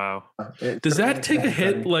 Wow. Does that take a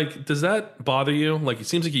hit? Like, does that bother you? Like, it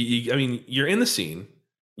seems like you're in the scene,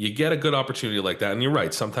 you get a good opportunity like that. And you're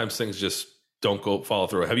right. Sometimes things just don't follow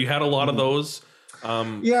through. Have you had a lot of those?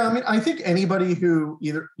 Yeah. I mean, I think anybody who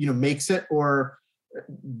either, makes it or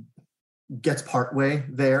gets partway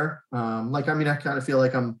there. I kind of feel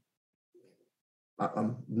like I'm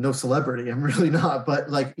no celebrity. I'm really not, but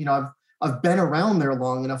like, I've been around there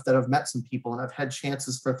long enough that I've met some people and I've had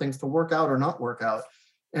chances for things to work out or not work out.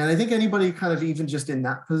 And I think anybody kind of even just in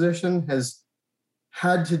that position has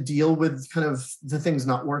had to deal with kind of the things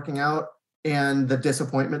not working out and the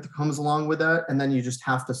disappointment that comes along with that. And then you just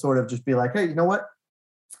have to sort of just be like, hey, you know what?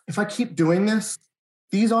 If I keep doing this,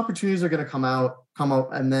 these opportunities are going to come out,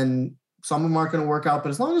 and then some of them aren't going to work out. But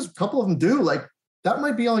as long as a couple of them do, like that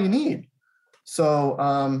might be all you need. So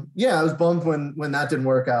I was bummed when that didn't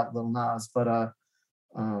work out, Lil Nas, but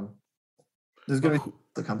there's gonna be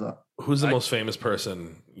that comes up. Who's the most famous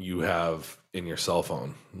person you have in your cell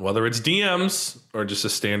phone, whether it's DMs or just a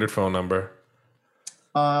standard phone number?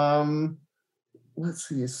 Let's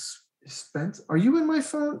see. Spence, are you in my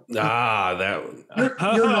phone? You're not. That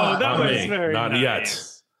was very not nice. yet.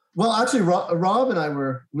 Well, actually, Rob and I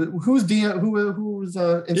were. Who's DM? Who was?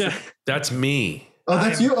 That's me. Oh,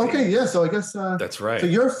 that's you. Okay, yeah. So I guess that's right. So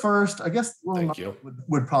you're first. I guess. Thank you.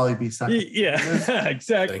 Would probably be second. Yeah,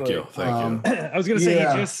 exactly. Thank you. I was going to say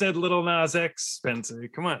you just said Little Nas X, Spencer.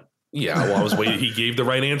 Come on. Yeah, well, I was waiting. He gave the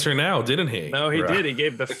right answer now, didn't he? No, he did. He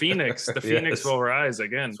gave the Phoenix. The Phoenix will rise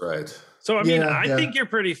again. That's right. So I mean, I think you're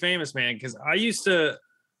pretty famous, man. Because I used to,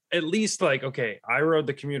 at least I rode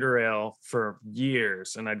the commuter rail for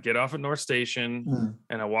years, and I'd get off at North Station,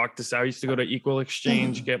 and I used to go to Equal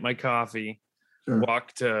Exchange, get my coffee. Sure.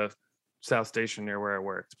 Walk to South Station near where I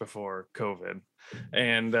worked before COVID.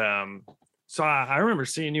 And so I remember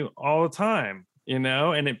seeing you all the time,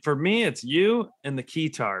 and for me, it's you and the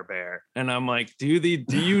Keytar Bear. And I'm like, do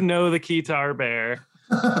you know the Keytar Bear?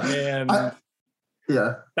 And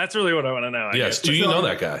that's really what I want to know. Yes. Do you know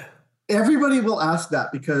that guy? Everybody will ask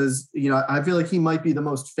that because, I feel like he might be the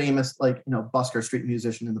most famous, busker street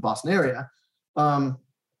musician in the Boston area.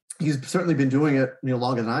 He's certainly been doing it,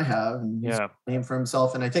 longer than I have, and he's named for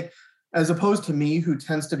himself. And I think, as opposed to me, who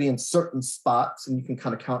tends to be in certain spots, and you can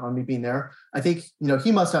kind of count on me being there, I think,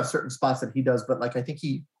 he must have certain spots that he does, but I think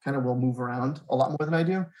he kind of will move around a lot more than I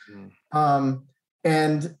do.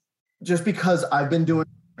 And just because I've been doing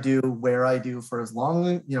where I do for as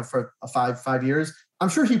long, for 5 years, I'm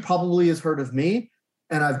sure he probably has heard of me,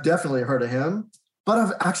 and I've definitely heard of him. but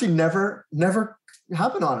I've actually never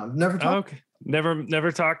happened on him. Never talked. Okay.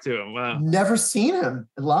 Never talked to him. Wow. Never seen him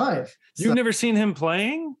live. You've never seen him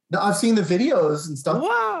playing? No, I've seen the videos and stuff.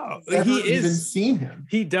 Wow. Never even seen him.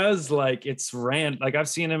 He does like it's like I've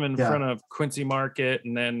seen him in front of Quincy Market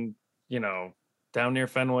and then, down near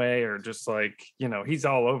Fenway or just like, he's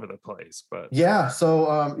all over the place. But yeah.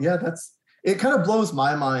 So it kind of blows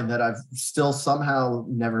my mind that I've still somehow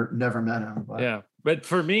never met him. But. Yeah. But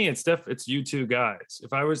for me, it's you two guys.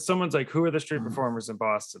 If I was someone's like, who are the street performers in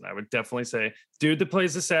Boston? I would definitely say, dude that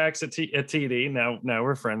plays the sax at TD. Now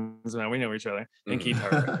we're friends. Now we know each other. And Keith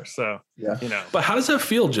Harper. So But how does that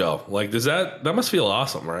feel, Joe? Like, that must feel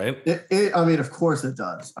awesome, right? I mean, of course it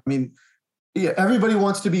does. I mean, yeah, everybody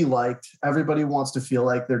wants to be liked. Everybody wants to feel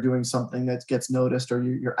like they're doing something that gets noticed, or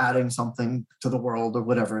you're adding something to the world, or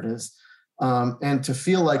whatever it is. And to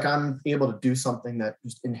feel like I'm able to do something that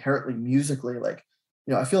just inherently musically, like,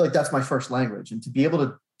 I feel like that's my first language, and to be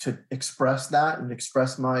able to express that and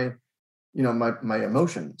express my, my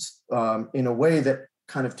emotions in a way that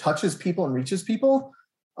kind of touches people and reaches people,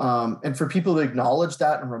 and for people to acknowledge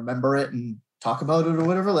that and remember it and talk about it or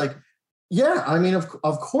whatever, like, yeah, I mean,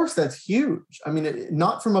 of course that's huge. I mean,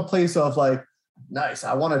 not from a place of like, nice,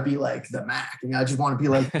 I want to be like the Mac, and I just want to be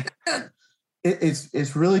like,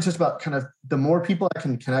 it's really just about kind of the more people I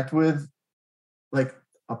can connect with, like,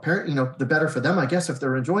 apparently, the better for them, I guess, if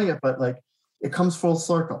they're enjoying it. But like, it comes full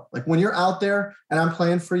circle. Like when you're out there and I'm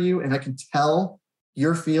playing for you and I can tell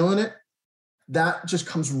you're feeling it, that just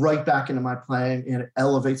comes right back into my playing, and it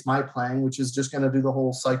elevates my playing, which is just going to do the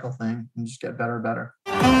whole cycle thing and just get better and better.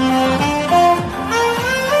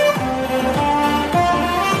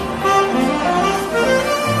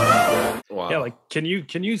 Wow. Yeah. Like, can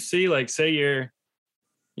you see, like, say you're,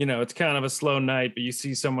 it's kind of a slow night, but you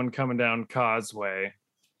see someone coming down Causeway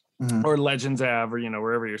or Legends Ave, or,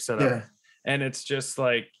 wherever you're set up. And it's just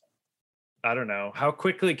like, I don't know, how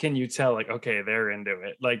quickly can you tell, like, okay, they're into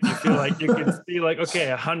it? Like, you feel like you can see, like, okay,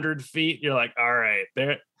 100 feet, you're like, all right,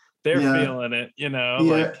 they're feeling it,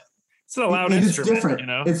 like it's a loud instrument,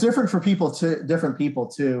 different. It's different for different people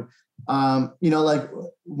too. Like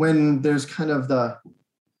when there's kind of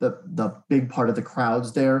the big part of the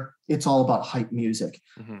crowds there, it's all about hype music.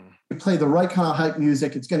 You play the right kind of hype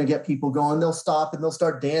music, it's going to get people going. They'll stop and they'll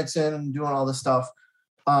start dancing and doing all this stuff.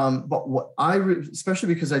 But what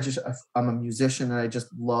especially because I'm a musician and I just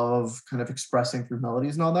love kind of expressing through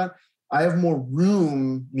melodies and all that, I have more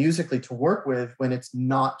room musically to work with when it's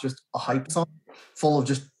not just a hype song full of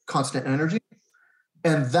just constant energy.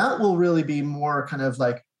 And that will really be more kind of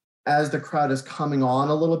like as the crowd is coming on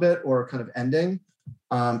a little bit or kind of ending.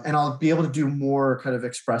 And I'll be able to do more kind of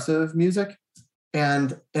expressive music.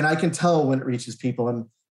 And I can tell when it reaches people. And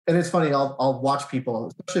it's funny, I'll watch people,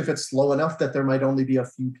 especially if it's slow enough that there might only be a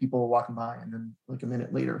few people walking by, and then like a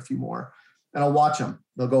minute later, a few more. And I'll watch them.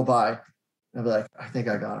 They'll go by. And I'll be like, I think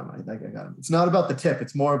I got him. It's not about the tip.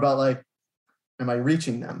 It's more about like, am I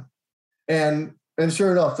reaching them? And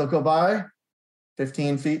sure enough, they'll go by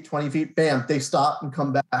 15 feet, 20 feet, bam, they stop and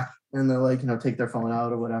come back. And they're like, take their phone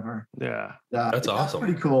out or whatever. Yeah. That's awesome.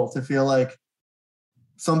 Pretty cool to feel like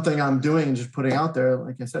something I'm doing and just putting out there.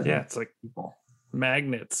 Like I said, yeah, it's like people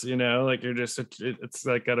magnets, like you're just, it's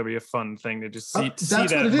like got to be a fun thing to just see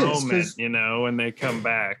that moment, when they come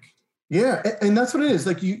back. Yeah. And that's what it is.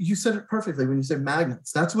 Like you said it perfectly when you said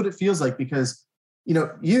magnets. That's what it feels like, because,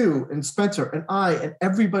 you and Spencer and I and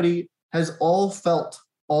everybody has all felt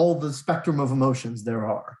all the spectrum of emotions there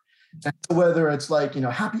are. And so whether it's like,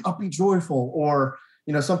 happy, upbeat, joyful, or,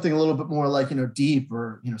 something a little bit more like, deep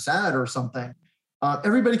or, sad or something,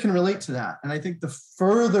 everybody can relate to that. And I think the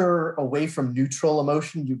further away from neutral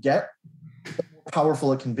emotion you get, the more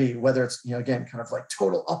powerful it can be, whether it's, again, kind of like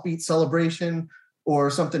total upbeat celebration or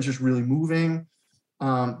something just really moving.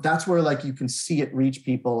 That's where like you can see it reach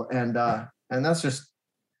people. And that's just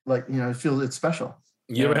like, it's special.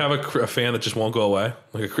 You ever have a fan that just won't go away?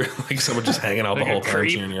 Like someone just hanging out the whole time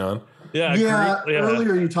cheering you on? Yeah.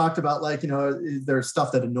 Earlier you talked about like, there's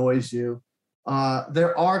stuff that annoys you.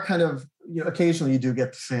 There are kind of, occasionally you do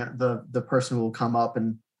get the person who will come up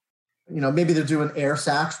and, maybe they're doing air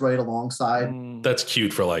sax right alongside. That's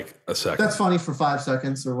cute for like a second. That's funny for 5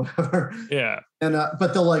 seconds or whatever. Yeah. And,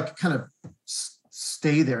 but they'll like kind of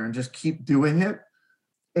stay there and just keep doing it.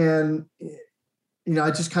 And, I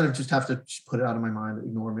just kind of just have to put it out of my mind and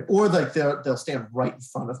ignore me. Or like they'll stand right in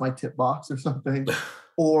front of my tip box or something.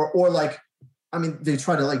 or like, I mean, they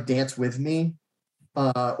try to like dance with me.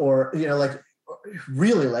 Or, like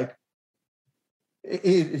really like,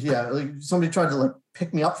 like somebody tried to like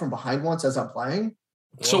pick me up from behind once as I'm playing.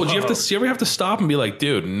 So do you ever have to stop and be like,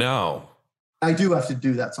 dude, no? I do have to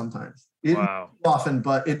do that sometimes. Wow. Often,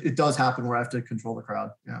 but it does happen where I have to control the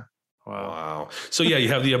crowd. Yeah. Wow. So yeah, you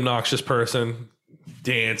have the obnoxious person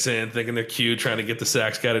dancing, thinking they're cute, trying to get the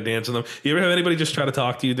sax guy to dance with them. You ever have anybody just try to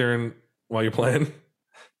talk to you while you're playing?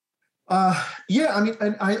 Yeah, I mean,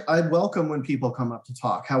 and I welcome when people come up to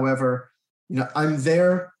talk. However, I'm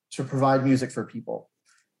there to provide music for people.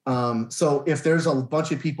 So if there's a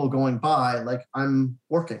bunch of people going by, like I'm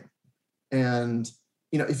working, and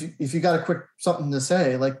if you got a quick something to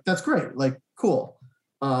say, like that's great, like cool.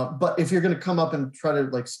 But if you're going to come up and try to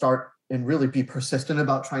like start and really be persistent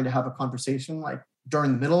about trying to have a conversation, like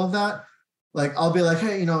during the middle of that, like I'll be like,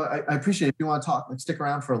 hey, I appreciate it. If you want to talk, like stick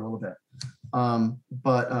around for a little bit.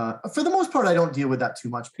 But for the most part, I don't deal with that too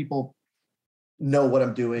much. People know what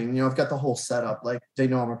I'm doing. I've got the whole setup. Like they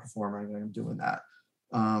know I'm a performer and I'm doing that.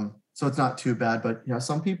 So it's not too bad. But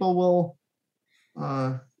some people will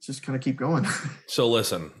just kind of keep going. So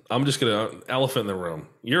listen, I'm just gonna elephant in the room.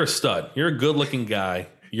 You're a stud. You're a good-looking guy.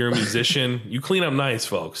 You're a musician. You clean up nice,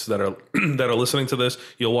 folks that are listening to this.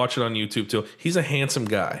 You'll watch it on YouTube too. He's a handsome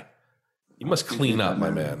guy. You must clean up, my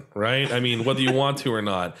man. Right? I mean, whether you want to or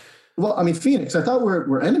not. Well, I mean, Phoenix, I thought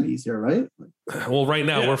we're enemies here, right? Well, right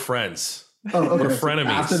now we're friends. Oh, okay. We're frenemies.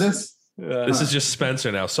 After this? This is just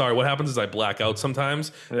Spencer now. Sorry, what happens is I black out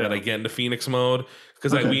sometimes and I get into Phoenix mode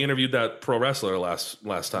because we interviewed that pro wrestler last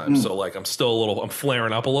time. So like I'm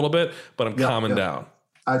flaring up a little bit, but I'm calming down.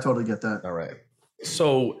 I totally get that. All right.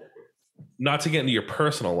 So not to get into your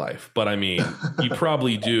personal life, but I mean, you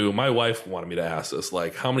probably do. My wife wanted me to ask this,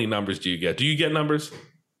 like, how many numbers do you get? Do you get numbers?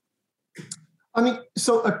 I mean,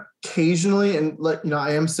 so occasionally, and like,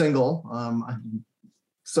 I am single.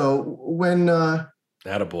 So when,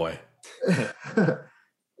 attaboy.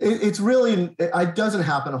 It's really, it doesn't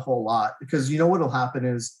happen a whole lot because what'll happen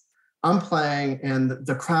is I'm playing and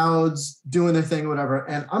the crowd's doing their thing, whatever.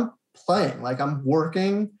 And I'm playing, like I'm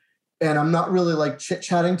working and I'm not really like chit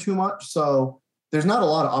chatting too much. So there's not a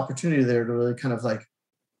lot of opportunity there to really kind of like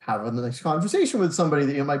have a nice conversation with somebody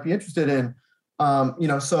that you might be interested in.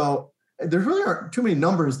 So there really aren't too many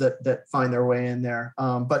numbers that find their way in there.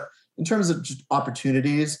 But in terms of just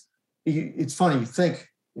opportunities, it's funny, you think,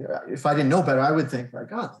 if I didn't know better, I would think like,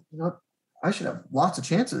 God, I should have lots of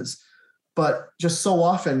chances. But just so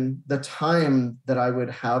often the time that I would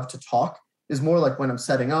have to talk is more like when I'm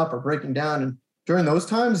setting up or breaking down. And during those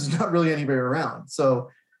times, there's not really anybody around. So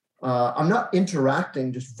I'm not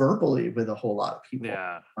interacting just verbally with a whole lot of people.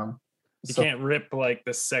 Yeah. You can't rip like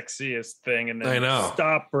the sexiest thing and I then know.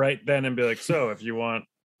 stop right then and be like, so if you want,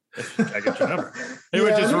 I get your number. It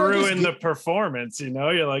would just ruin the performance,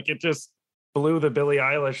 You're like, it just blew the Billie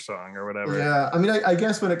Eilish song or whatever. Yeah, I mean, I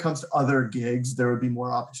guess when it comes to other gigs, there would be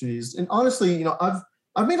more opportunities. And honestly,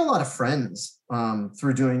 I've made a lot of friends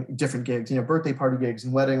through doing different gigs, birthday party gigs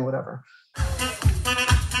and wedding, whatever.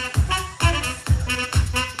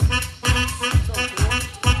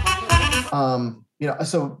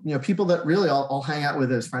 So people that really I'll hang out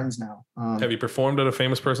with as friends now. Have you performed at a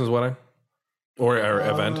famous person's wedding or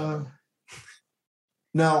event?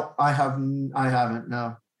 No, I haven't.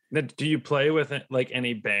 No. Do you play with like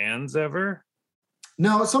any bands ever?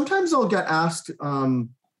 No, sometimes I'll get asked about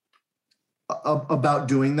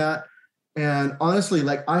doing that. And honestly,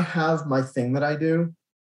 like I have my thing that I do.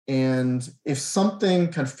 And if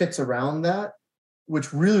something kind of fits around that,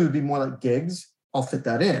 which really would be more like gigs, I'll fit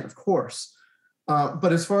that in, of course.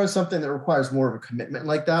 But as far as something that requires more of a commitment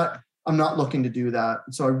like that, I'm not looking to do that.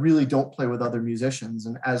 So I really don't play with other musicians.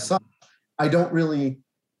 And as such, I don't really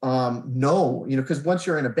know, because once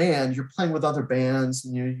you're in a band, you're playing with other bands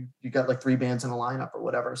and you got like 3 bands in a lineup or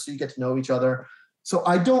whatever. So you get to know each other. So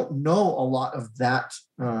I don't know a lot of that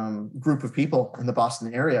group of people in the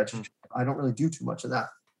Boston area. I don't really do too much of that.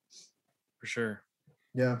 For sure.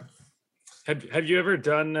 Yeah. Have you ever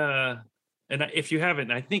done, and if you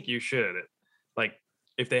haven't, I think you should, like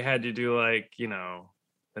if they had you do like,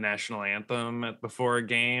 the national anthem before a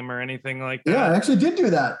game or anything like that? Yeah, I actually did do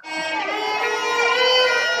that.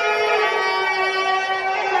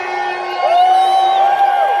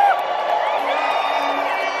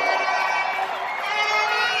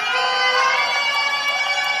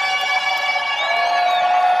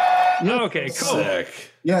 Yeah. Okay, cool.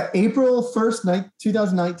 Sick. Yeah, April 1st,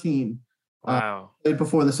 2019. Wow. Played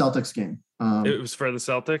before the Celtics game. It was for the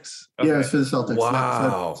Celtics? Okay. Yeah, it was for the Celtics.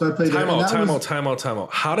 Wow. Yeah, so I played time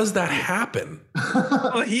out. How does that happen?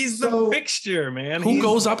 Well, he's the fixture, man. Who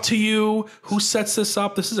goes up to you? Who sets this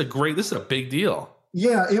up? This is a big deal.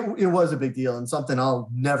 Yeah, it was a big deal and something I'll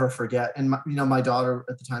never forget. And my daughter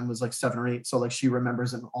at the time was like 7 or 8, so like she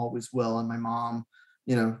remembers it and always will. And my mom,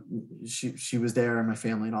 she was there and my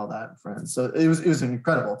family and all that, friends. So it was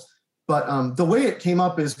incredible. But the way it came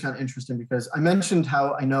up is kind of interesting because I mentioned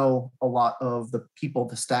how I know a lot of the people,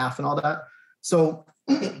 the staff and all that. So,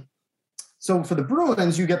 so for the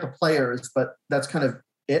Bruins, you get the players, but that's kind of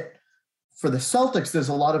it. For the Celtics, there's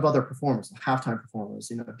a lot of other performers, halftime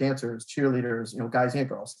performers, dancers, cheerleaders, guys and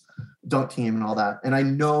girls, dunk team and all that. And I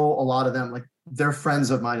know a lot of them, like they're friends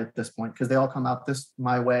of mine at this point because they all come out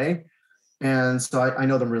my way. And so I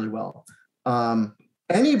know them really well.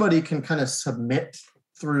 Anybody can kind of submit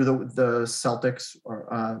through the Celtics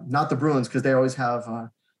or not the Bruins because they always have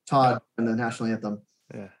Todd and the national anthem.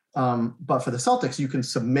 Yeah. But for the Celtics, you can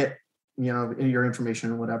submit, your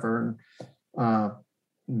information or whatever, and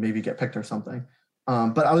maybe get picked or something.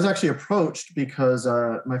 But I was actually approached because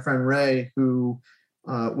my friend Ray, who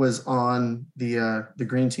was on the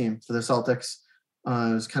green team for the Celtics,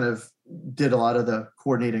 did a lot of the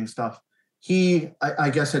coordinating stuff. He,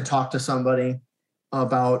 I guess, had talked to somebody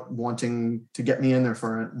about wanting to get me in there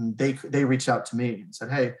for it. And they reached out to me and said,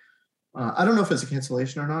 hey, I don't know if it's a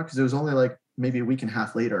cancellation or not, because it was only like maybe a week and a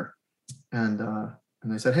half later. And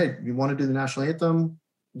they said, hey, you want to do the national anthem?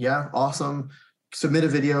 Yeah, awesome. Submit a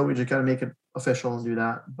video. We just got to make it official and do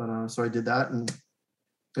that. But so I did that, and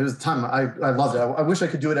it was the time I loved it. I wish I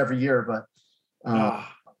could do it every year, but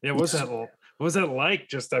yeah. What was that like?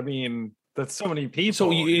 Just, I mean, that's so many people.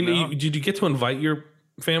 So did you get to invite your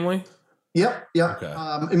family? Yep. Okay.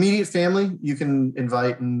 Immediate family, you can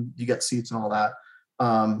invite and you get seats and all that.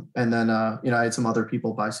 And then I had some other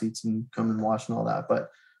people buy seats and come and watch and all that. But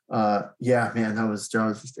yeah, man, that was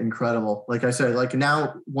just incredible. Like I said, like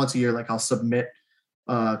now once a year, like I'll submit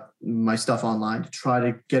my stuff online to try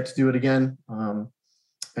to get to do it again.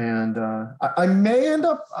 And I may end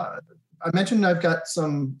up. I mentioned I've got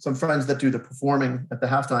some friends that do the performing at the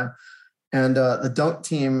halftime, and the dunk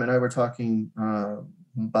team and I were talking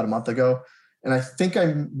about a month ago, and I think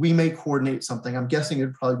we may coordinate something. I'm guessing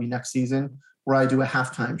it'd probably be next season where I do a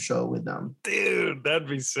halftime show with them. Dude, that'd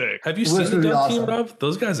be sick. Have you seen the dunk team, Rob?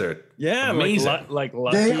 Those guys are amazing. Like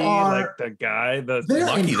Lucky, like the guy, they're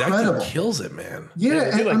Lucky, incredible. That kid kills it, man. Yeah,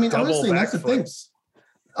 and, like I mean, honestly, that's the thing. backflips.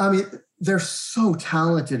 I mean, they're so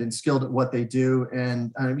talented and skilled at what they do,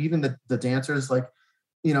 and even the dancers, like,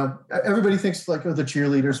 everybody thinks like the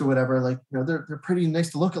cheerleaders or whatever, like, they're pretty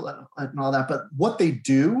nice to look at and all that, but what they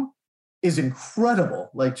do is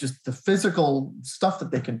incredible. Like just the physical stuff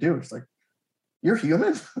that they can do. It's like, you're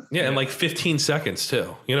human. Yeah, in like 15 seconds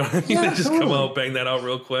too. You know what I mean? Yeah, They just come out, bang that out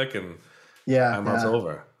real quick, and it's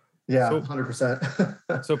over. Yeah, So-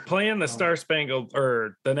 100%. So playing the Star Spangled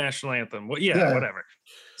or the national anthem, whatever.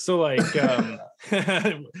 So like,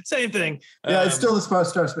 same thing. Yeah, it's still the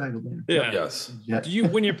Star Spangled Banner. Yeah. Yes. Do you,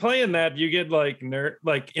 when you're playing that, you get like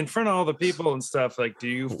like in front of all the people and stuff? Like, do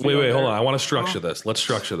you? Wait, hold on. I want to structure this. Let's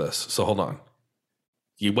structure this. So hold on.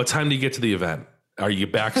 What time do you get to the event? Are you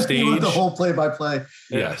backstage? You want the whole play-by-play.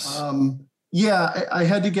 Yes. Yeah, I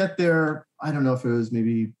had to get there. I don't know if it was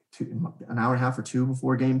maybe an hour and a half or two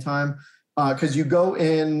before game time, because you go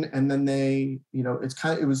in and then they,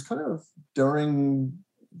 it was kind of during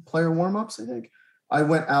player warm-ups. I think I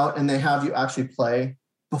went out and they have you actually play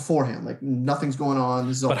beforehand, like nothing's going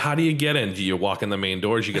on. But how do you get in? Do you walk in the main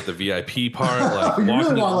doors? You get the VIP part. Like, you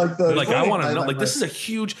really want I want to know. Like, this is a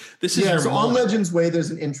huge. This is your so moment. on Legends Way, there's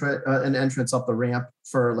an entrance up the ramp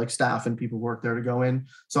for like staff and people who work there to go in.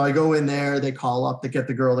 So I go in there. They call up. They get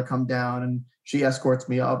the girl to come down, and she escorts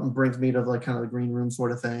me up and brings me to like kind of the green room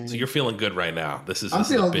sort of thing. So you're feeling good right now. I'm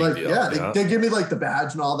feeling a big like deal. yeah. They give me like the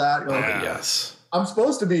badge and all that. You're like, Yes. I'm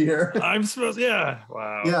supposed to be here. Yeah.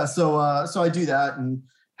 Wow. Yeah. So I do that and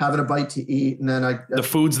having a bite to eat, and then the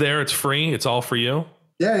food's there. It's free. It's all for you.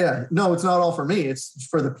 Yeah. No, it's not all for me. It's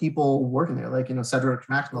for the people working there, like Cedric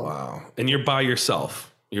Maxwell. Wow. And you're by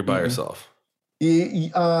yourself. You're by yourself.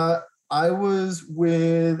 I was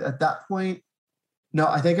with at that point. No,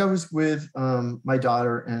 I think I was with my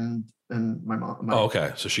daughter and my mom.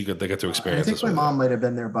 Okay. So they got to experience. I think my mom might have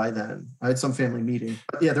been there by then. I had some family meeting.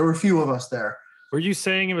 But yeah, there were a few of us there. Were you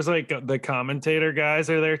saying it was like the commentator guys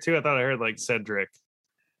are there too? I thought I heard like Cedric.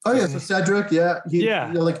 Oh yeah, so Cedric, yeah,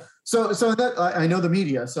 like so that I know the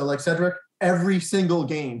media. So like Cedric, every single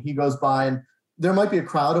game he goes by, and there might be a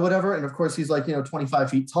crowd or whatever, and of course he's like 25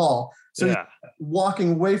 feet tall, so he's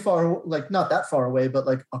walking way far, like not that far away, but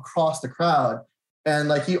like across the crowd, and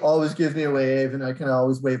like he always gives me a wave, and I can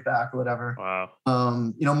always wave back or whatever. Wow.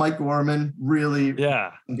 Mike Gorman, really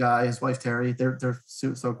guy, his wife Terry, they're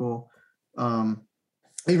so cool.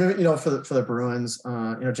 Even for the Bruins,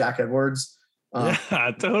 Jack Edwards.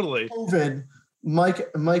 Yeah, totally. COVID,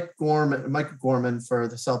 Mike Gorman for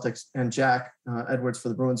the Celtics and Jack Edwards for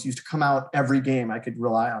the Bruins used to come out every game. I could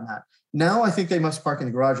rely on that. Now I think they must park in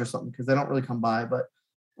the garage or something because they don't really come by. But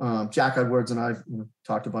Jack Edwards and I've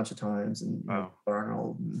talked a bunch of times, and Wow.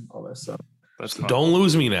 Arnold and all this. So That's Don't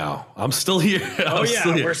lose me now. I'm still here. Oh yeah,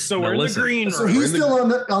 we're in the green room. So he's still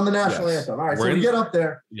on the national anthem. All right, so we get up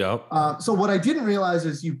there. Yep. So what I didn't realize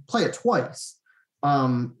is you play it twice.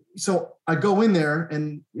 So I go in there,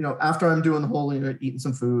 and after I'm doing the whole eating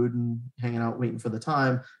some food and hanging out waiting for the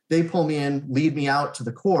time, they pull me in, lead me out to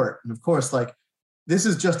the court, and of course, like, this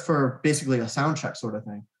is just for basically a sound check sort of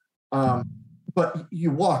thing. But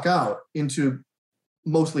you walk out into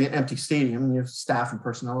mostly an empty stadium, you have staff and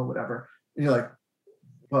personnel or whatever, and you're like,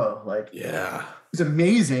 whoa, like, Yeah, it's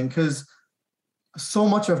amazing, because so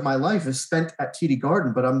much of my life is spent at TD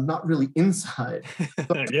Garden, but I'm not really inside.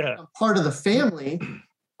 So Yeah. I'm part of the family.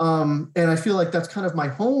 And I feel like that's kind of my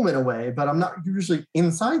home in a way, but I'm not usually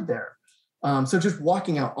inside there. So just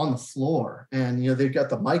walking out on the floor, and they've got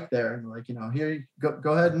the mic there, and like, here you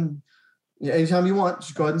go ahead, and anytime you want,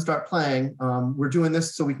 just go ahead and start playing. We're doing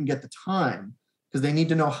this so we can get the time, because they need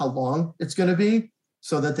to know how long it's going to be,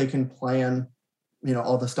 so that they can plan,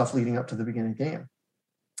 all the stuff leading up to the beginning game.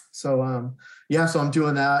 So so I'm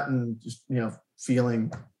doing that, and just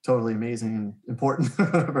feeling totally amazing and important,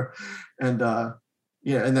 whatever. And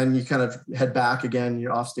and then you kind of head back again.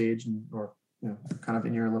 You're off stage, or kind of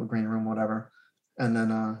in your little green room, whatever. And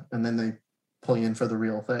then they pull you in for the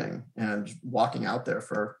real thing, and walking out there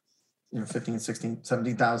for 15, 16,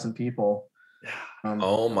 17,000 people.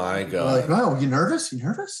 Oh my God. Like, wow, you nervous? You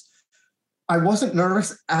nervous? I wasn't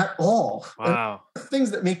nervous at all. Wow.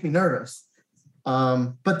 Things that make me nervous.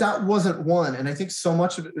 But that wasn't one. And I think so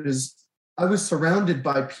much of it is I was surrounded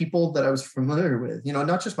by people that I was familiar with,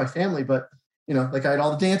 not just my family, but, like, I had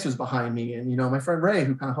all the dancers behind me, and, my friend Ray,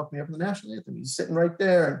 who kind of hooked me up in the national anthem, he's sitting right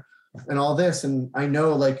there, and all this. And I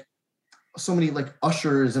know, like, so many, like,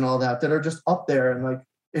 ushers and all that are just up there. And, like,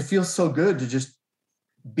 it feels so good to just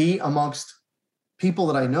be amongst people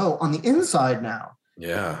that I know on the inside now.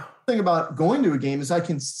 Yeah. The thing about going to a game is I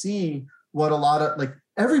can see what a lot of, like,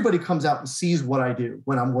 everybody comes out and sees what I do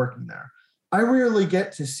when I'm working there. I rarely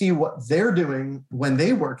get to see what they're doing when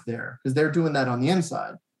they work there, because they're doing that on the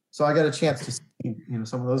inside. So I got a chance to see,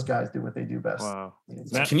 some of those guys do what they do best. Wow.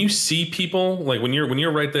 Can you see people, like, when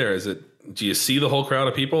you're right there? Do you see the whole crowd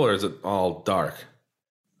of people, or is it all dark?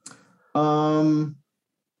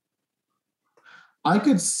 I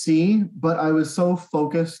could see, but I was so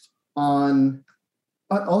focused on.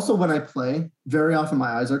 Also, when I play, very often my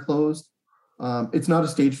eyes are closed. It's not a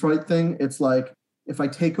stage fright thing. It's like, if I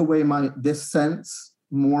take away this sense,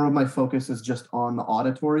 more of my focus is just on the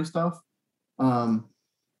auditory stuff.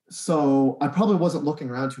 So I probably wasn't looking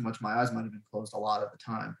around too much. My eyes might have been closed a lot of the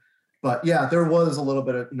time. But yeah, there was a little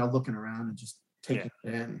bit of, looking around and just taking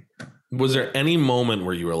it in. Was there any moment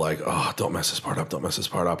where you were like, oh, don't mess this part up,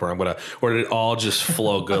 or did it all just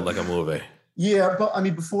flow good like a movie? Yeah, but I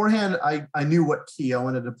mean, beforehand, I knew what key I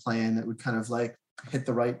wanted to play in that would kind of like hit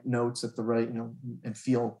the right notes at the right, and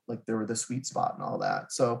feel like they were the sweet spot and all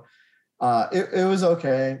that. So it was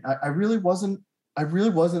okay. I really wasn't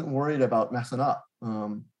worried about messing up.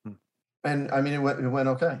 And I mean, it went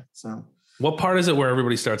okay. So what part is it where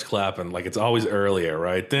everybody starts clapping? Like, it's always earlier,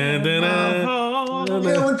 right? Dun, dun, dun, dun,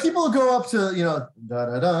 yeah, when people go up to da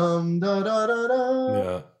da dum da da da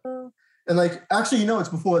da, and like actually, it's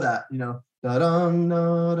before that, da dum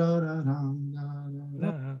da da da dum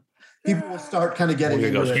da da. People will start kind of getting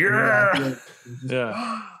into it.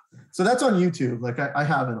 Yeah. So that's on YouTube. Like I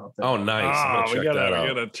have it up there. Oh, nice. We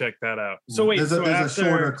gotta check that out. So wait, there's a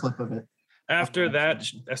shorter clip of it. After that,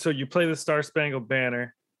 so you play the Star Spangled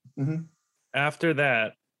Banner. Mm-hmm. After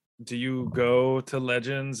that, do you go to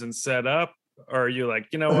Legends and set up, or are you like,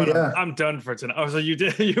 what, yeah. I'm done for tonight? Oh, so you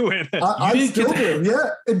win. I still do, yeah.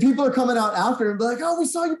 And people are coming out after and be like, oh, we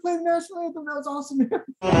saw you play the national anthem. That was awesome.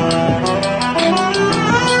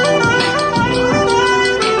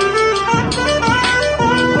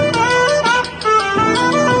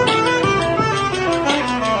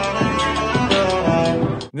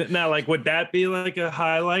 Now, like, would that be like a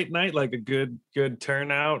highlight night, like a good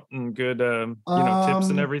turnout and good, tips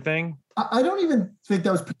and everything? I don't even think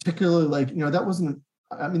that was particularly like, that wasn't.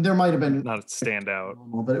 I mean, there might have been not a standout,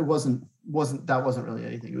 but it wasn't really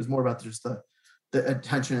anything. It was more about just the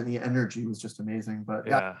attention and the energy was just amazing. But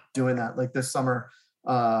yeah, doing that like this summer.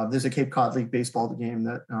 There's a Cape Cod League baseball game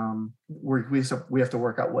that we have to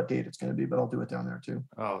work out what date it's going to be, but I'll do it down there too.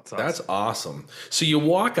 Oh, it's awesome. That's awesome. So you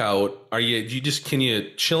walk out. Can you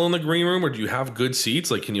chill in the green room, or do you have good seats?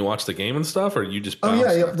 Like, can you watch the game and stuff, or you just? Oh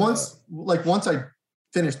yeah. Once I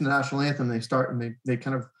finish the national anthem, they start and they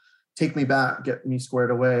kind of take me back, get me squared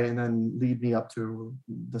away, and then lead me up to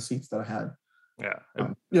the seats that I had. Yeah.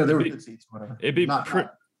 They were good seats. Whatever. It'd be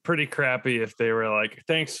pretty crappy if they were like,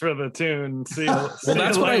 "Thanks for the tune." See you. Well,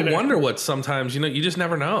 that's what I wonder. What sometimes you just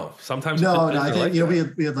never know. Sometimes no, I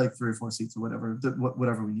think we had like 3 or 4 seats or whatever,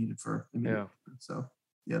 whatever we needed for. Yeah. So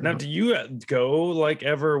yeah. Now, do you go like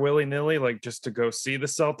ever willy nilly, like just to go see the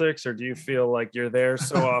Celtics, or do you feel like you're there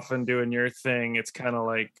so often doing your thing? It's kind of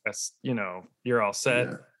like you're all set.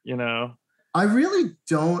 Yeah. I really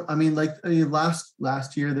don't. I mean, like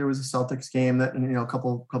last year there was a Celtics game that a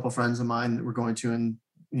couple friends of mine that were going to, and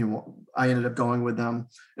I ended up going with them.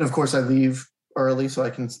 And of course, I leave early so I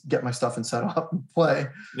can get my stuff and set up and play.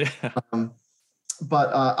 Yeah.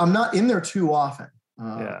 But I'm not in there too often.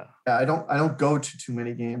 Yeah. I don't go to too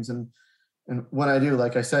many games, and when I do,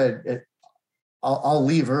 like I said, I'll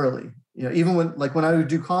leave early. Even when I would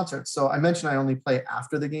do concerts. So I mentioned I only play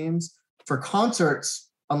after the games. For concerts,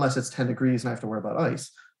 unless it's 10 degrees and I have to worry about ice,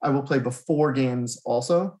 I will play before games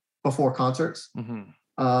also, before concerts.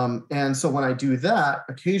 Mm-hmm. And so when I do that,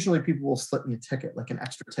 occasionally people will slip me a ticket, like an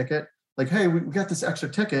extra ticket. Like, hey, we got this extra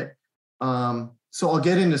ticket. So I'll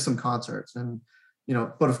get into some concerts, and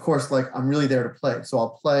but of course, like I'm really there to play. So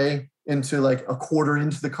I'll play into like a quarter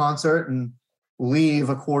into the concert and leave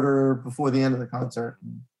a quarter before the end of the concert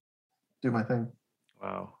and do my thing.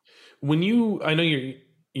 Wow. I know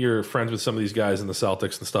you're friends with some of these guys in the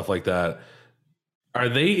Celtics and stuff like that. Are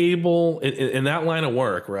they able in that line of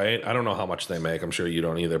work, right? I don't know how much they make. I'm sure you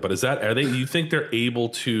don't either. But you think they're able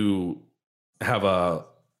to have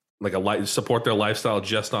support their lifestyle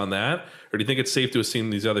just on that? Or do you think it's safe to assume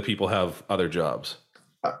these other people have other jobs?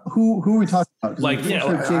 Who are we talking about?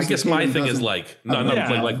 I guess my thing is like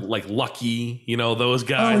Lucky, those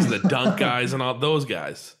guys, the dunk guys and all those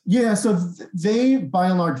guys. Yeah, so they by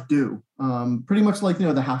and large do. Pretty much like the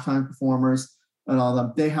halftime performers and all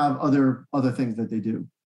them. They have other things that they do.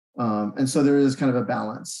 And so there is kind of a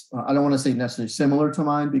balance. I don't want to say necessarily similar to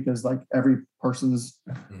mine, because like every person's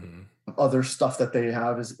other stuff that they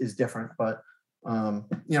have is different, but kind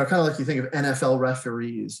of like you think of NFL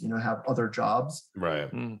referees, have other jobs. Right.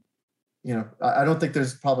 I don't think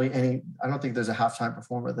there's I don't think there's a halftime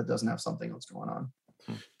performer that doesn't have something else going on.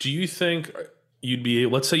 Do you think you'd be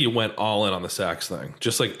able, let's say you went all in on the sax thing,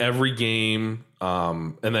 just like every game,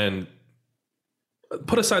 and then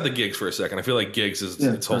put aside the gigs for a second. I feel like gigs is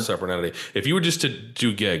its whole separate entity. If you were just to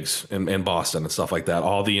do gigs in Boston and stuff like that,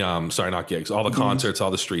 all the, not gigs, all the concerts, all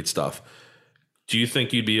the street stuff, do you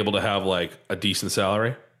think you'd be able to have like a decent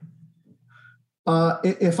salary?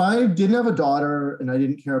 If I didn't have a daughter and I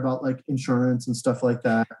didn't care about like insurance and stuff like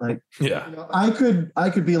that, like, I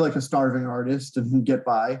could be like a starving artist and get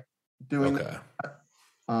by doing that.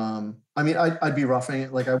 I mean, I'd be roughing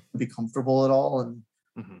it. Like I wouldn't be comfortable at all. And,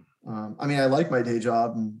 I mean, I like my day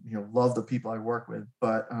job and, love the people I work with,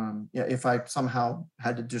 but, if I somehow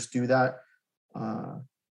had to just do that,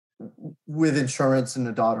 with insurance and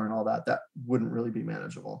a daughter and all that wouldn't really be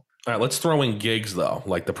manageable. All right, let's throw in gigs though,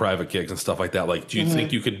 like the private gigs and stuff like that. Like, do you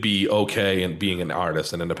think you could be okay in being an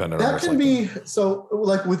artist, an independent artist? That can be so.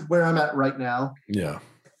 Like with where I'm at right now,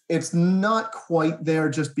 it's not quite there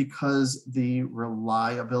just because the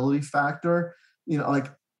reliability factor.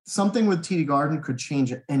 Like something with TD Garden could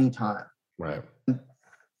change at any time. Right.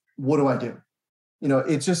 What do I do?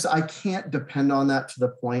 It's just I can't depend on that to the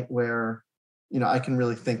point where I can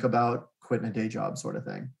really think about quitting a day job sort of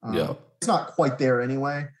thing. It's not quite there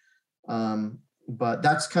anyway. But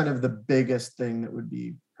that's kind of the biggest thing that would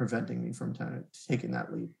be preventing me from taking that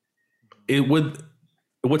leap.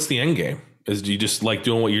 What's the end game? Do you just like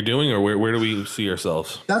doing what you're doing, or where do we see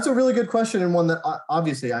ourselves? That's a really good question, and one that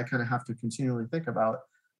obviously I kind of have to continually think about.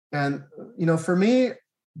 And, for me,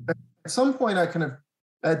 at some point I kind of,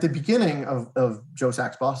 at the beginning of Joe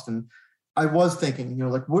Sax Boston, I was thinking,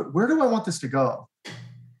 like, where do I want this to go?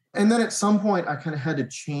 And then at some point, I kind of had to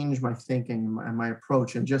change my thinking and my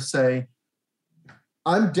approach and just say,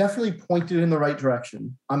 I'm definitely pointed in the right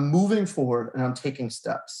direction. I'm moving forward and I'm taking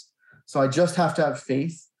steps. So I just have to have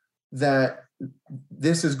faith that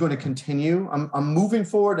this is going to continue. I'm moving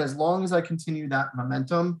forward. As long as I continue that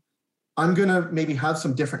momentum, I'm going to maybe have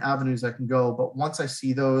some different avenues I can go. But once I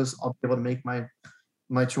see those, I'll be able to make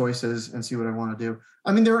my choices and see what I want to do.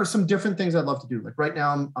 I mean, there are some different things I'd love to do. Like right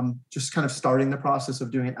now, I'm just kind of starting the process of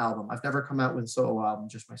doing an album. I've never come out with a solo album,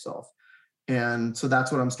 just myself. And so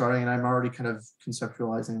that's what I'm starting. And I'm already kind of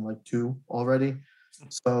conceptualizing like 2 already.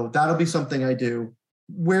 So that'll be something I do.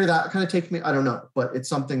 Where that kind of takes me, I don't know, but it's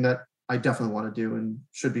something that I definitely want to do and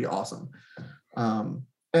should be awesome.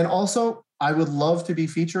 And also I would love to be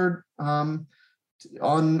featured on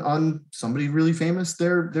somebody really famous,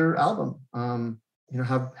 their album.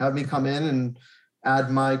 Have me come in and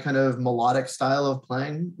add my kind of melodic style of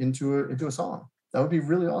playing into a song. That would be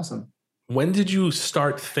really awesome. When did you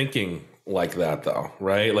start thinking like that though?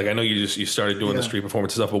 Right? Like I know you started doing the street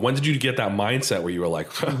performance stuff, but when did you get that mindset where you were like,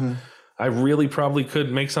 I really probably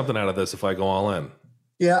could make something out of this if I go all in?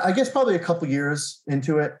 Yeah, I guess probably a couple years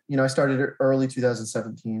into it. I started early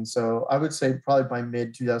 2017. So I would say probably by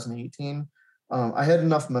mid 2018, I had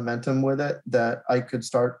enough momentum with it that I could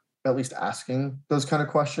start at least asking those kind of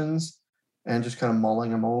questions and just kind of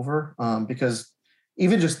mulling them over. Because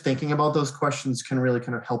even just thinking about those questions can really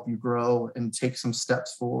kind of help you grow and take some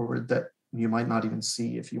steps forward that you might not even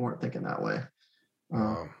see if you weren't thinking that way.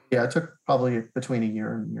 Yeah, it took probably between a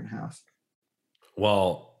year and a half.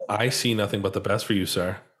 Well, I see nothing but the best for you,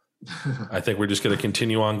 sir. I think we're just going to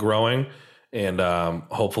continue on growing, and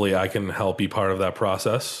hopefully I can help be part of that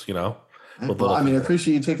process, Well, I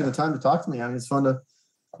appreciate you taking the time to talk to me. It's fun to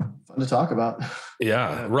talk about.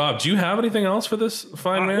 Yeah. Rob, do you have anything else for this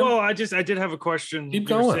fine man? Well, I did have a question. Keep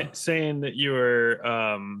going. Saying that you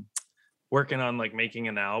were working on like making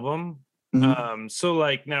an album. Mm-hmm. So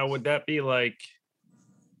like now would that be like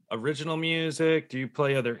original music? Do you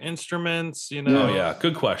play other instruments? Oh yeah,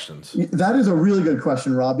 good questions. That is a really good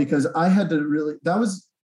question, Rob, because that was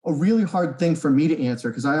a really hard thing for me to answer,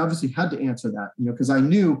 because I obviously had to answer that, because I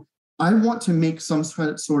knew I want to make some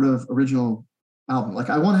sort of original album. Like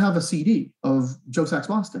I want to have a CD of Joe Sax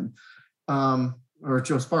Boston, or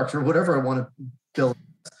Joe Sparks, or whatever I want to build.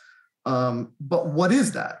 But what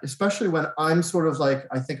is that? Especially when I'm sort of like,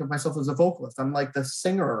 I think of myself as a vocalist. I'm like the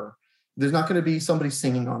singer. There's not going to be somebody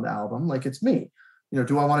singing on the album. Like it's me.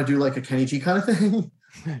 Do I want to do like a Kenny G kind of thing?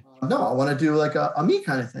 No, I want to do like a me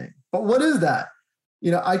kind of thing. But what is that?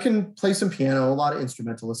 I can play some piano. A lot of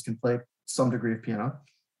instrumentalists can play some degree of piano.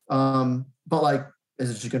 But like, is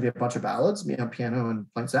it just going to be a bunch of ballads, me on piano and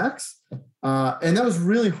playing sax? And that was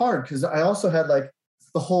really hard because I also had like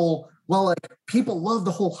the whole, people love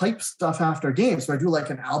the whole hype stuff after games. So I do like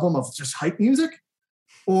an album of just hype music.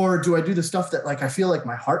 Or do I do the stuff that like I feel like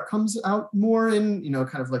my heart comes out more in,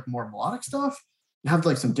 kind of like more melodic stuff and have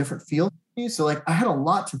like some different feel? So like I had a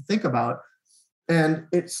lot to think about, and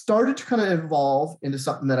it started to kind of evolve into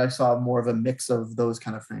something that I saw more of a mix of those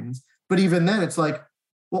kind of things. But even then it's like,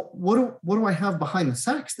 well, what do I have behind the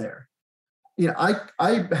sax there?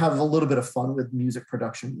 I have a little bit of fun with music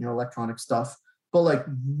production, electronic stuff, but like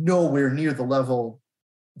nowhere near the level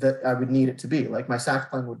that I would need it to be. Like my sax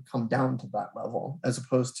playing would come down to that level as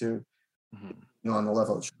opposed to, on the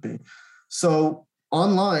level it should be. So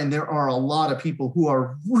online, there are a lot of people who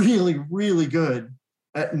are really, really good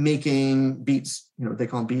at making beats. They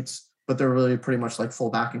call them beats, but they're really pretty much like full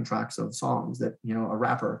backing tracks of songs that, a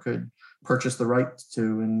rapper could purchase the rights to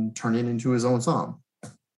and turn it into his own song.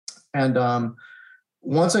 And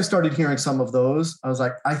once I started hearing some of those, I was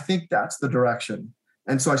like, I think that's the direction.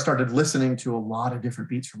 And so I started listening to a lot of different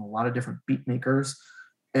beats from a lot of different beat makers.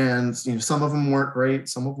 And some of them weren't great.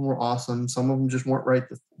 Some of them were awesome. Some of them just weren't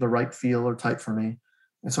the right feel or type for me.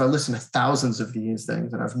 And so I listened to thousands of these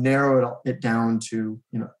things, and I've narrowed it down to,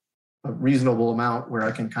 a reasonable amount where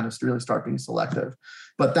I can kind of really start being selective.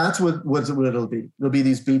 But that's what it'll be. It'll be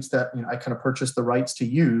these beats that I kind of purchase the rights to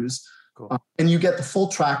use. Cool. And you get the full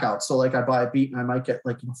track out. So like I buy a beat and I might get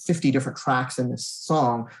like 50 different tracks in this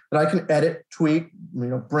song that I can edit, tweak,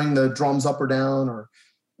 bring the drums up or down or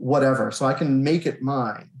whatever. So I can make it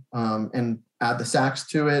mine, and add the sax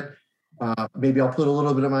to it. Maybe I'll put a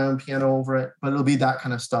little bit of my own piano over it, but it'll be that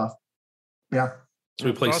kind of stuff. Yeah. So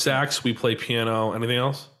we play sax, we play piano. Anything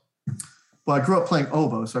else? Well, I grew up playing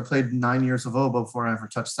oboe, so I played 9 years of oboe before I ever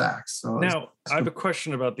touched sax. So now I have a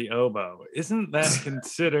question about the oboe. Isn't that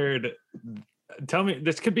considered? Tell me,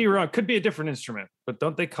 this could be wrong. Could be a different instrument, but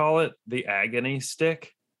don't they call it the agony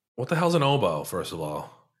stick? What the hell's an oboe? First of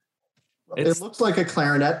all, it looks like a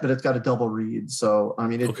clarinet, but it's got a double reed. So I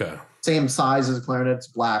mean, it's same size as a clarinet. It's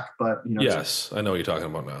black, but yes, I know what you're talking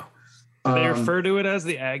about now. Do they refer to it as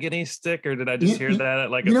the agony stick, or did I just hear that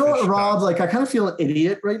at like a what, Rob? Like I kind of feel an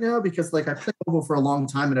idiot right now because like I played oboe for a long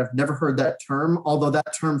time and I've never heard that term, although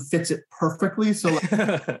that term fits it perfectly. So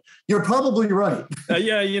like, you're probably right.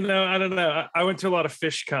 Yeah, I don't know. I went to a lot of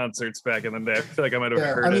Fish concerts back in the day. I feel like I might have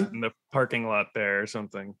heard it in the parking lot there or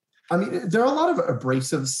something. I mean, there are a lot of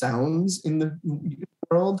abrasive sounds in the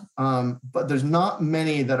world, but there's not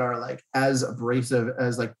many that are like as abrasive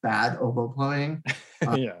as like bad oboe playing.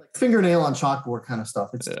 Like fingernail on chalkboard kind of stuff.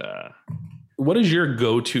 What is your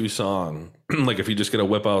go-to song? Like if you just gonna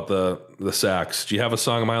whip out the sax, do you have a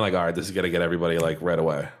song in mind? Like, all right, this is gonna get everybody like right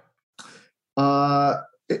away.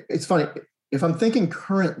 It's funny if I'm thinking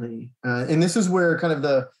currently, and this is where kind of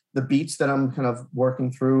the beats that I'm kind of working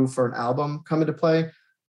through for an album come into play.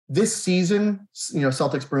 This season,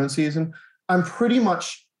 Celtics Bruins season, I'm pretty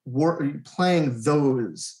much playing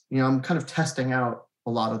those. I'm kind of testing out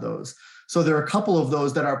a lot of those. So there are a couple of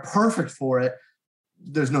those that are perfect for it.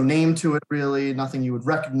 There's no name to it really, nothing you would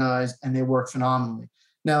recognize, and they work phenomenally.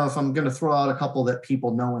 Now, if I'm going to throw out a couple that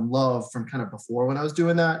people know and love from kind of before when I was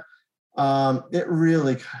doing that, it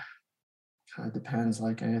really kind of depends.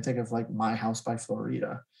 Like, I think of like My House by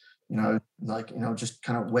Florida, just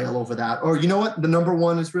kind of wail over that. Or you know what? The number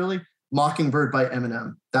one is really Mockingbird by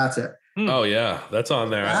Eminem. That's it. Oh yeah, that's on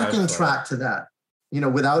there. Backing track to that,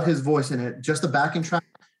 without his voice in it, just the backing track.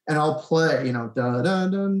 And I'll play, thing, and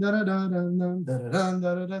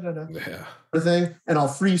I'll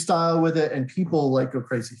freestyle with it, and people like go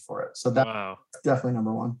crazy for it. So that's definitely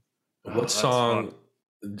number one. What song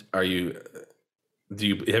have you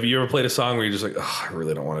ever played a song where you're just like, I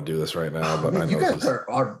really don't want to do this right now, but I know you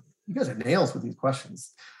guys are nails with these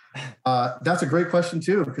questions. That's a great question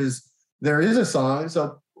too, because there is a song.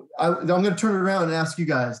 So I'm going to turn it around and ask you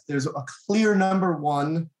guys. There's a clear number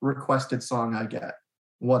one requested song I get.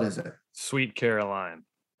 What is it? Sweet Caroline.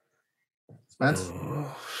 Spence?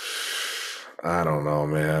 I don't know,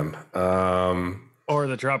 man. Or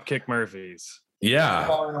the Dropkick Murphys.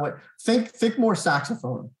 Yeah. Think more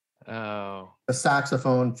saxophone. Oh. A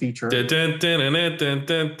saxophone feature. That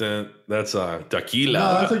song. Tequila.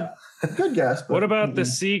 No, that's a good guess. What about the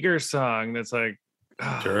Seeger song that's like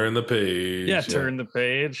Turn the Page? Yeah, Turn the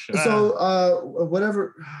Page. So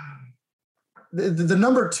whatever. The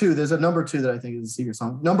number two, there's a number two that I think is a Seeger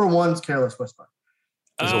song. Number one is Careless Whisper.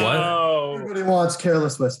 Is it what? Oh. Everybody wants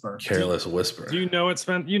Careless Whisper. Careless Whisper. Do you know it,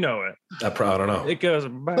 Spence? You know it. I don't know. It goes.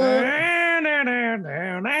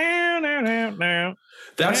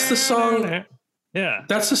 That's the song. Yeah.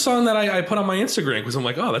 That's the song that I put on my Instagram because I'm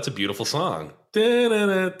like, oh, that's a beautiful song. Wait,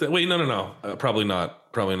 no. Probably not.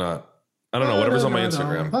 I don't know. Whatever's on my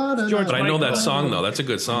Instagram. But I know that song, though. That's a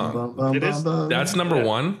good song. It is. That's number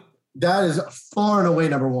one. That is far and away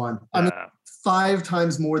number one. I mean, 5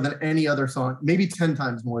 times more than any other song, maybe 10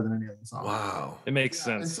 times more than any other song. Wow. It makes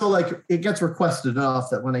sense. And so like it gets requested enough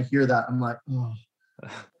that when I hear that, I'm like, oh.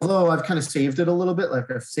 Although I've kind of saved it a little bit, like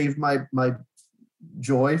I've saved my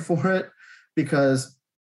joy for it, because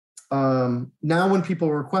now when people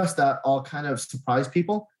request that, I'll kind of surprise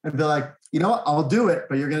people and be like, you know what, I'll do it,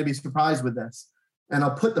 but you're going to be surprised with this. And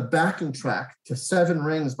I'll put the backing track to 7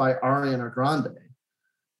 Rings by Ariana Grande.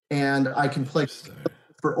 And I can play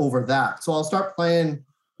for over that. So I'll start playing,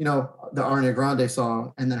 the Ariana Grande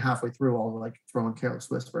song, and then halfway through I'll like throw in Careless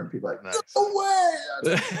Whisper, and people are like, nice. No way!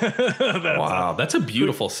 Wow, that's a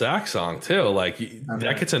beautiful sax song too. Like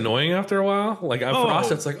that gets annoying after a while. Like for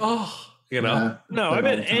us, it's like, no, I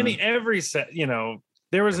bet every set,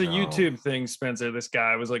 there was a YouTube thing, Spencer. This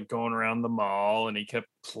guy was like going around the mall and he kept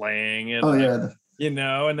playing it. Oh yeah. And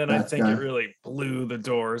then I think it really blew the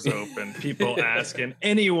doors open. People asking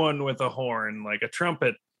anyone with a horn, like a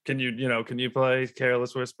trumpet, can you play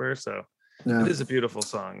Careless Whisper? So it is a beautiful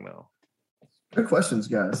song, though. Good questions,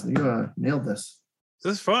 guys. You nailed this.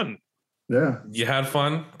 This is fun. Yeah. You had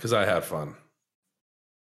fun? Because I had fun.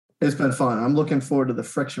 It's been fun. I'm looking forward to the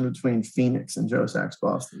friction between Phoenix and Joe Sax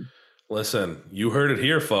Boston. Listen, you heard it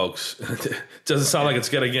here, folks. It doesn't sound like it's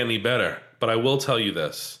going to get any better, but I will tell you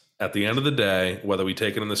this. At the end of the day, whether we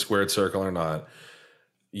take it in the squared circle or not,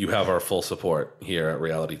 you have our full support here at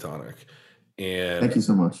Reality Tonic. And thank you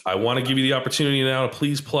so much. I want to give you the opportunity now to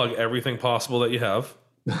please plug everything possible that you have.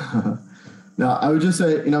 Now, I would just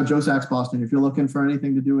say, Joe Sax Boston, if you're looking for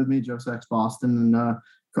anything to do with me, Joe Sax Boston, and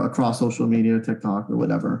across social media, TikTok or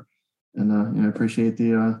whatever. And I appreciate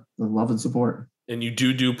the love and support. And you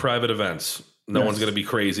do private events. No one's going to be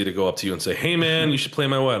crazy to go up to you and say, hey, man, you should play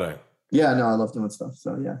my wedding. Yeah, no, I love doing stuff.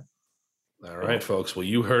 So, yeah. All right, folks. Well,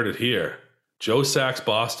 you heard it here. Joe Sax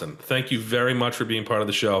Boston, thank you very much for being part of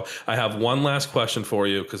the show. I have one last question for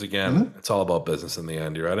you because, again, it's all about business in the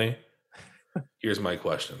end. You ready? Here's my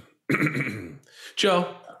question.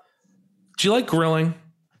 Joe, do you like grilling?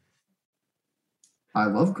 I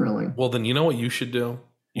love grilling. Well, then you know what you should do?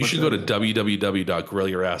 You should go to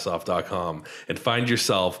www.grillyourassoff.com and find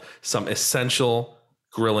yourself some essential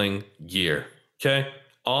grilling gear, okay?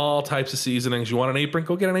 All types of seasonings. You want an apron?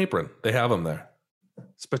 Go get an apron. They have them there.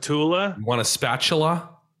 Spatula? You want a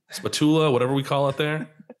spatula, whatever we call it there?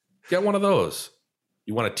 Get one of those.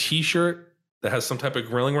 You want a t-shirt that has some type of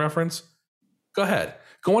grilling reference? Go ahead.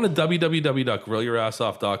 Go on to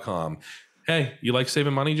www.grillyourassoff.com. Hey, you like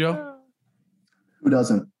saving money, Joe? Who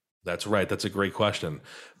doesn't? That's right. That's a great question.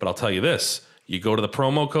 But I'll tell you this. You go to the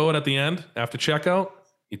promo code at the end after checkout.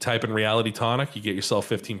 You type in Reality Tonic, you get yourself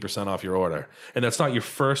 15% off your order. And that's not your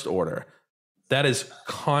first order. That is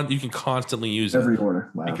you can constantly use every it. order.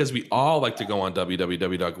 Wow. Because we all like to go on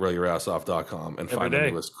www.grillyourassoff.com and find the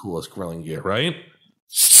newest, coolest grilling gear, right?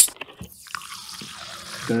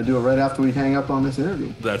 Gonna do it right after we hang up on this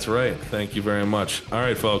interview. That's right. Thank you very much. All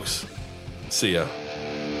right, folks. See ya.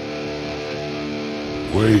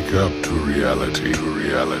 Wake up to reality, to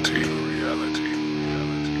reality.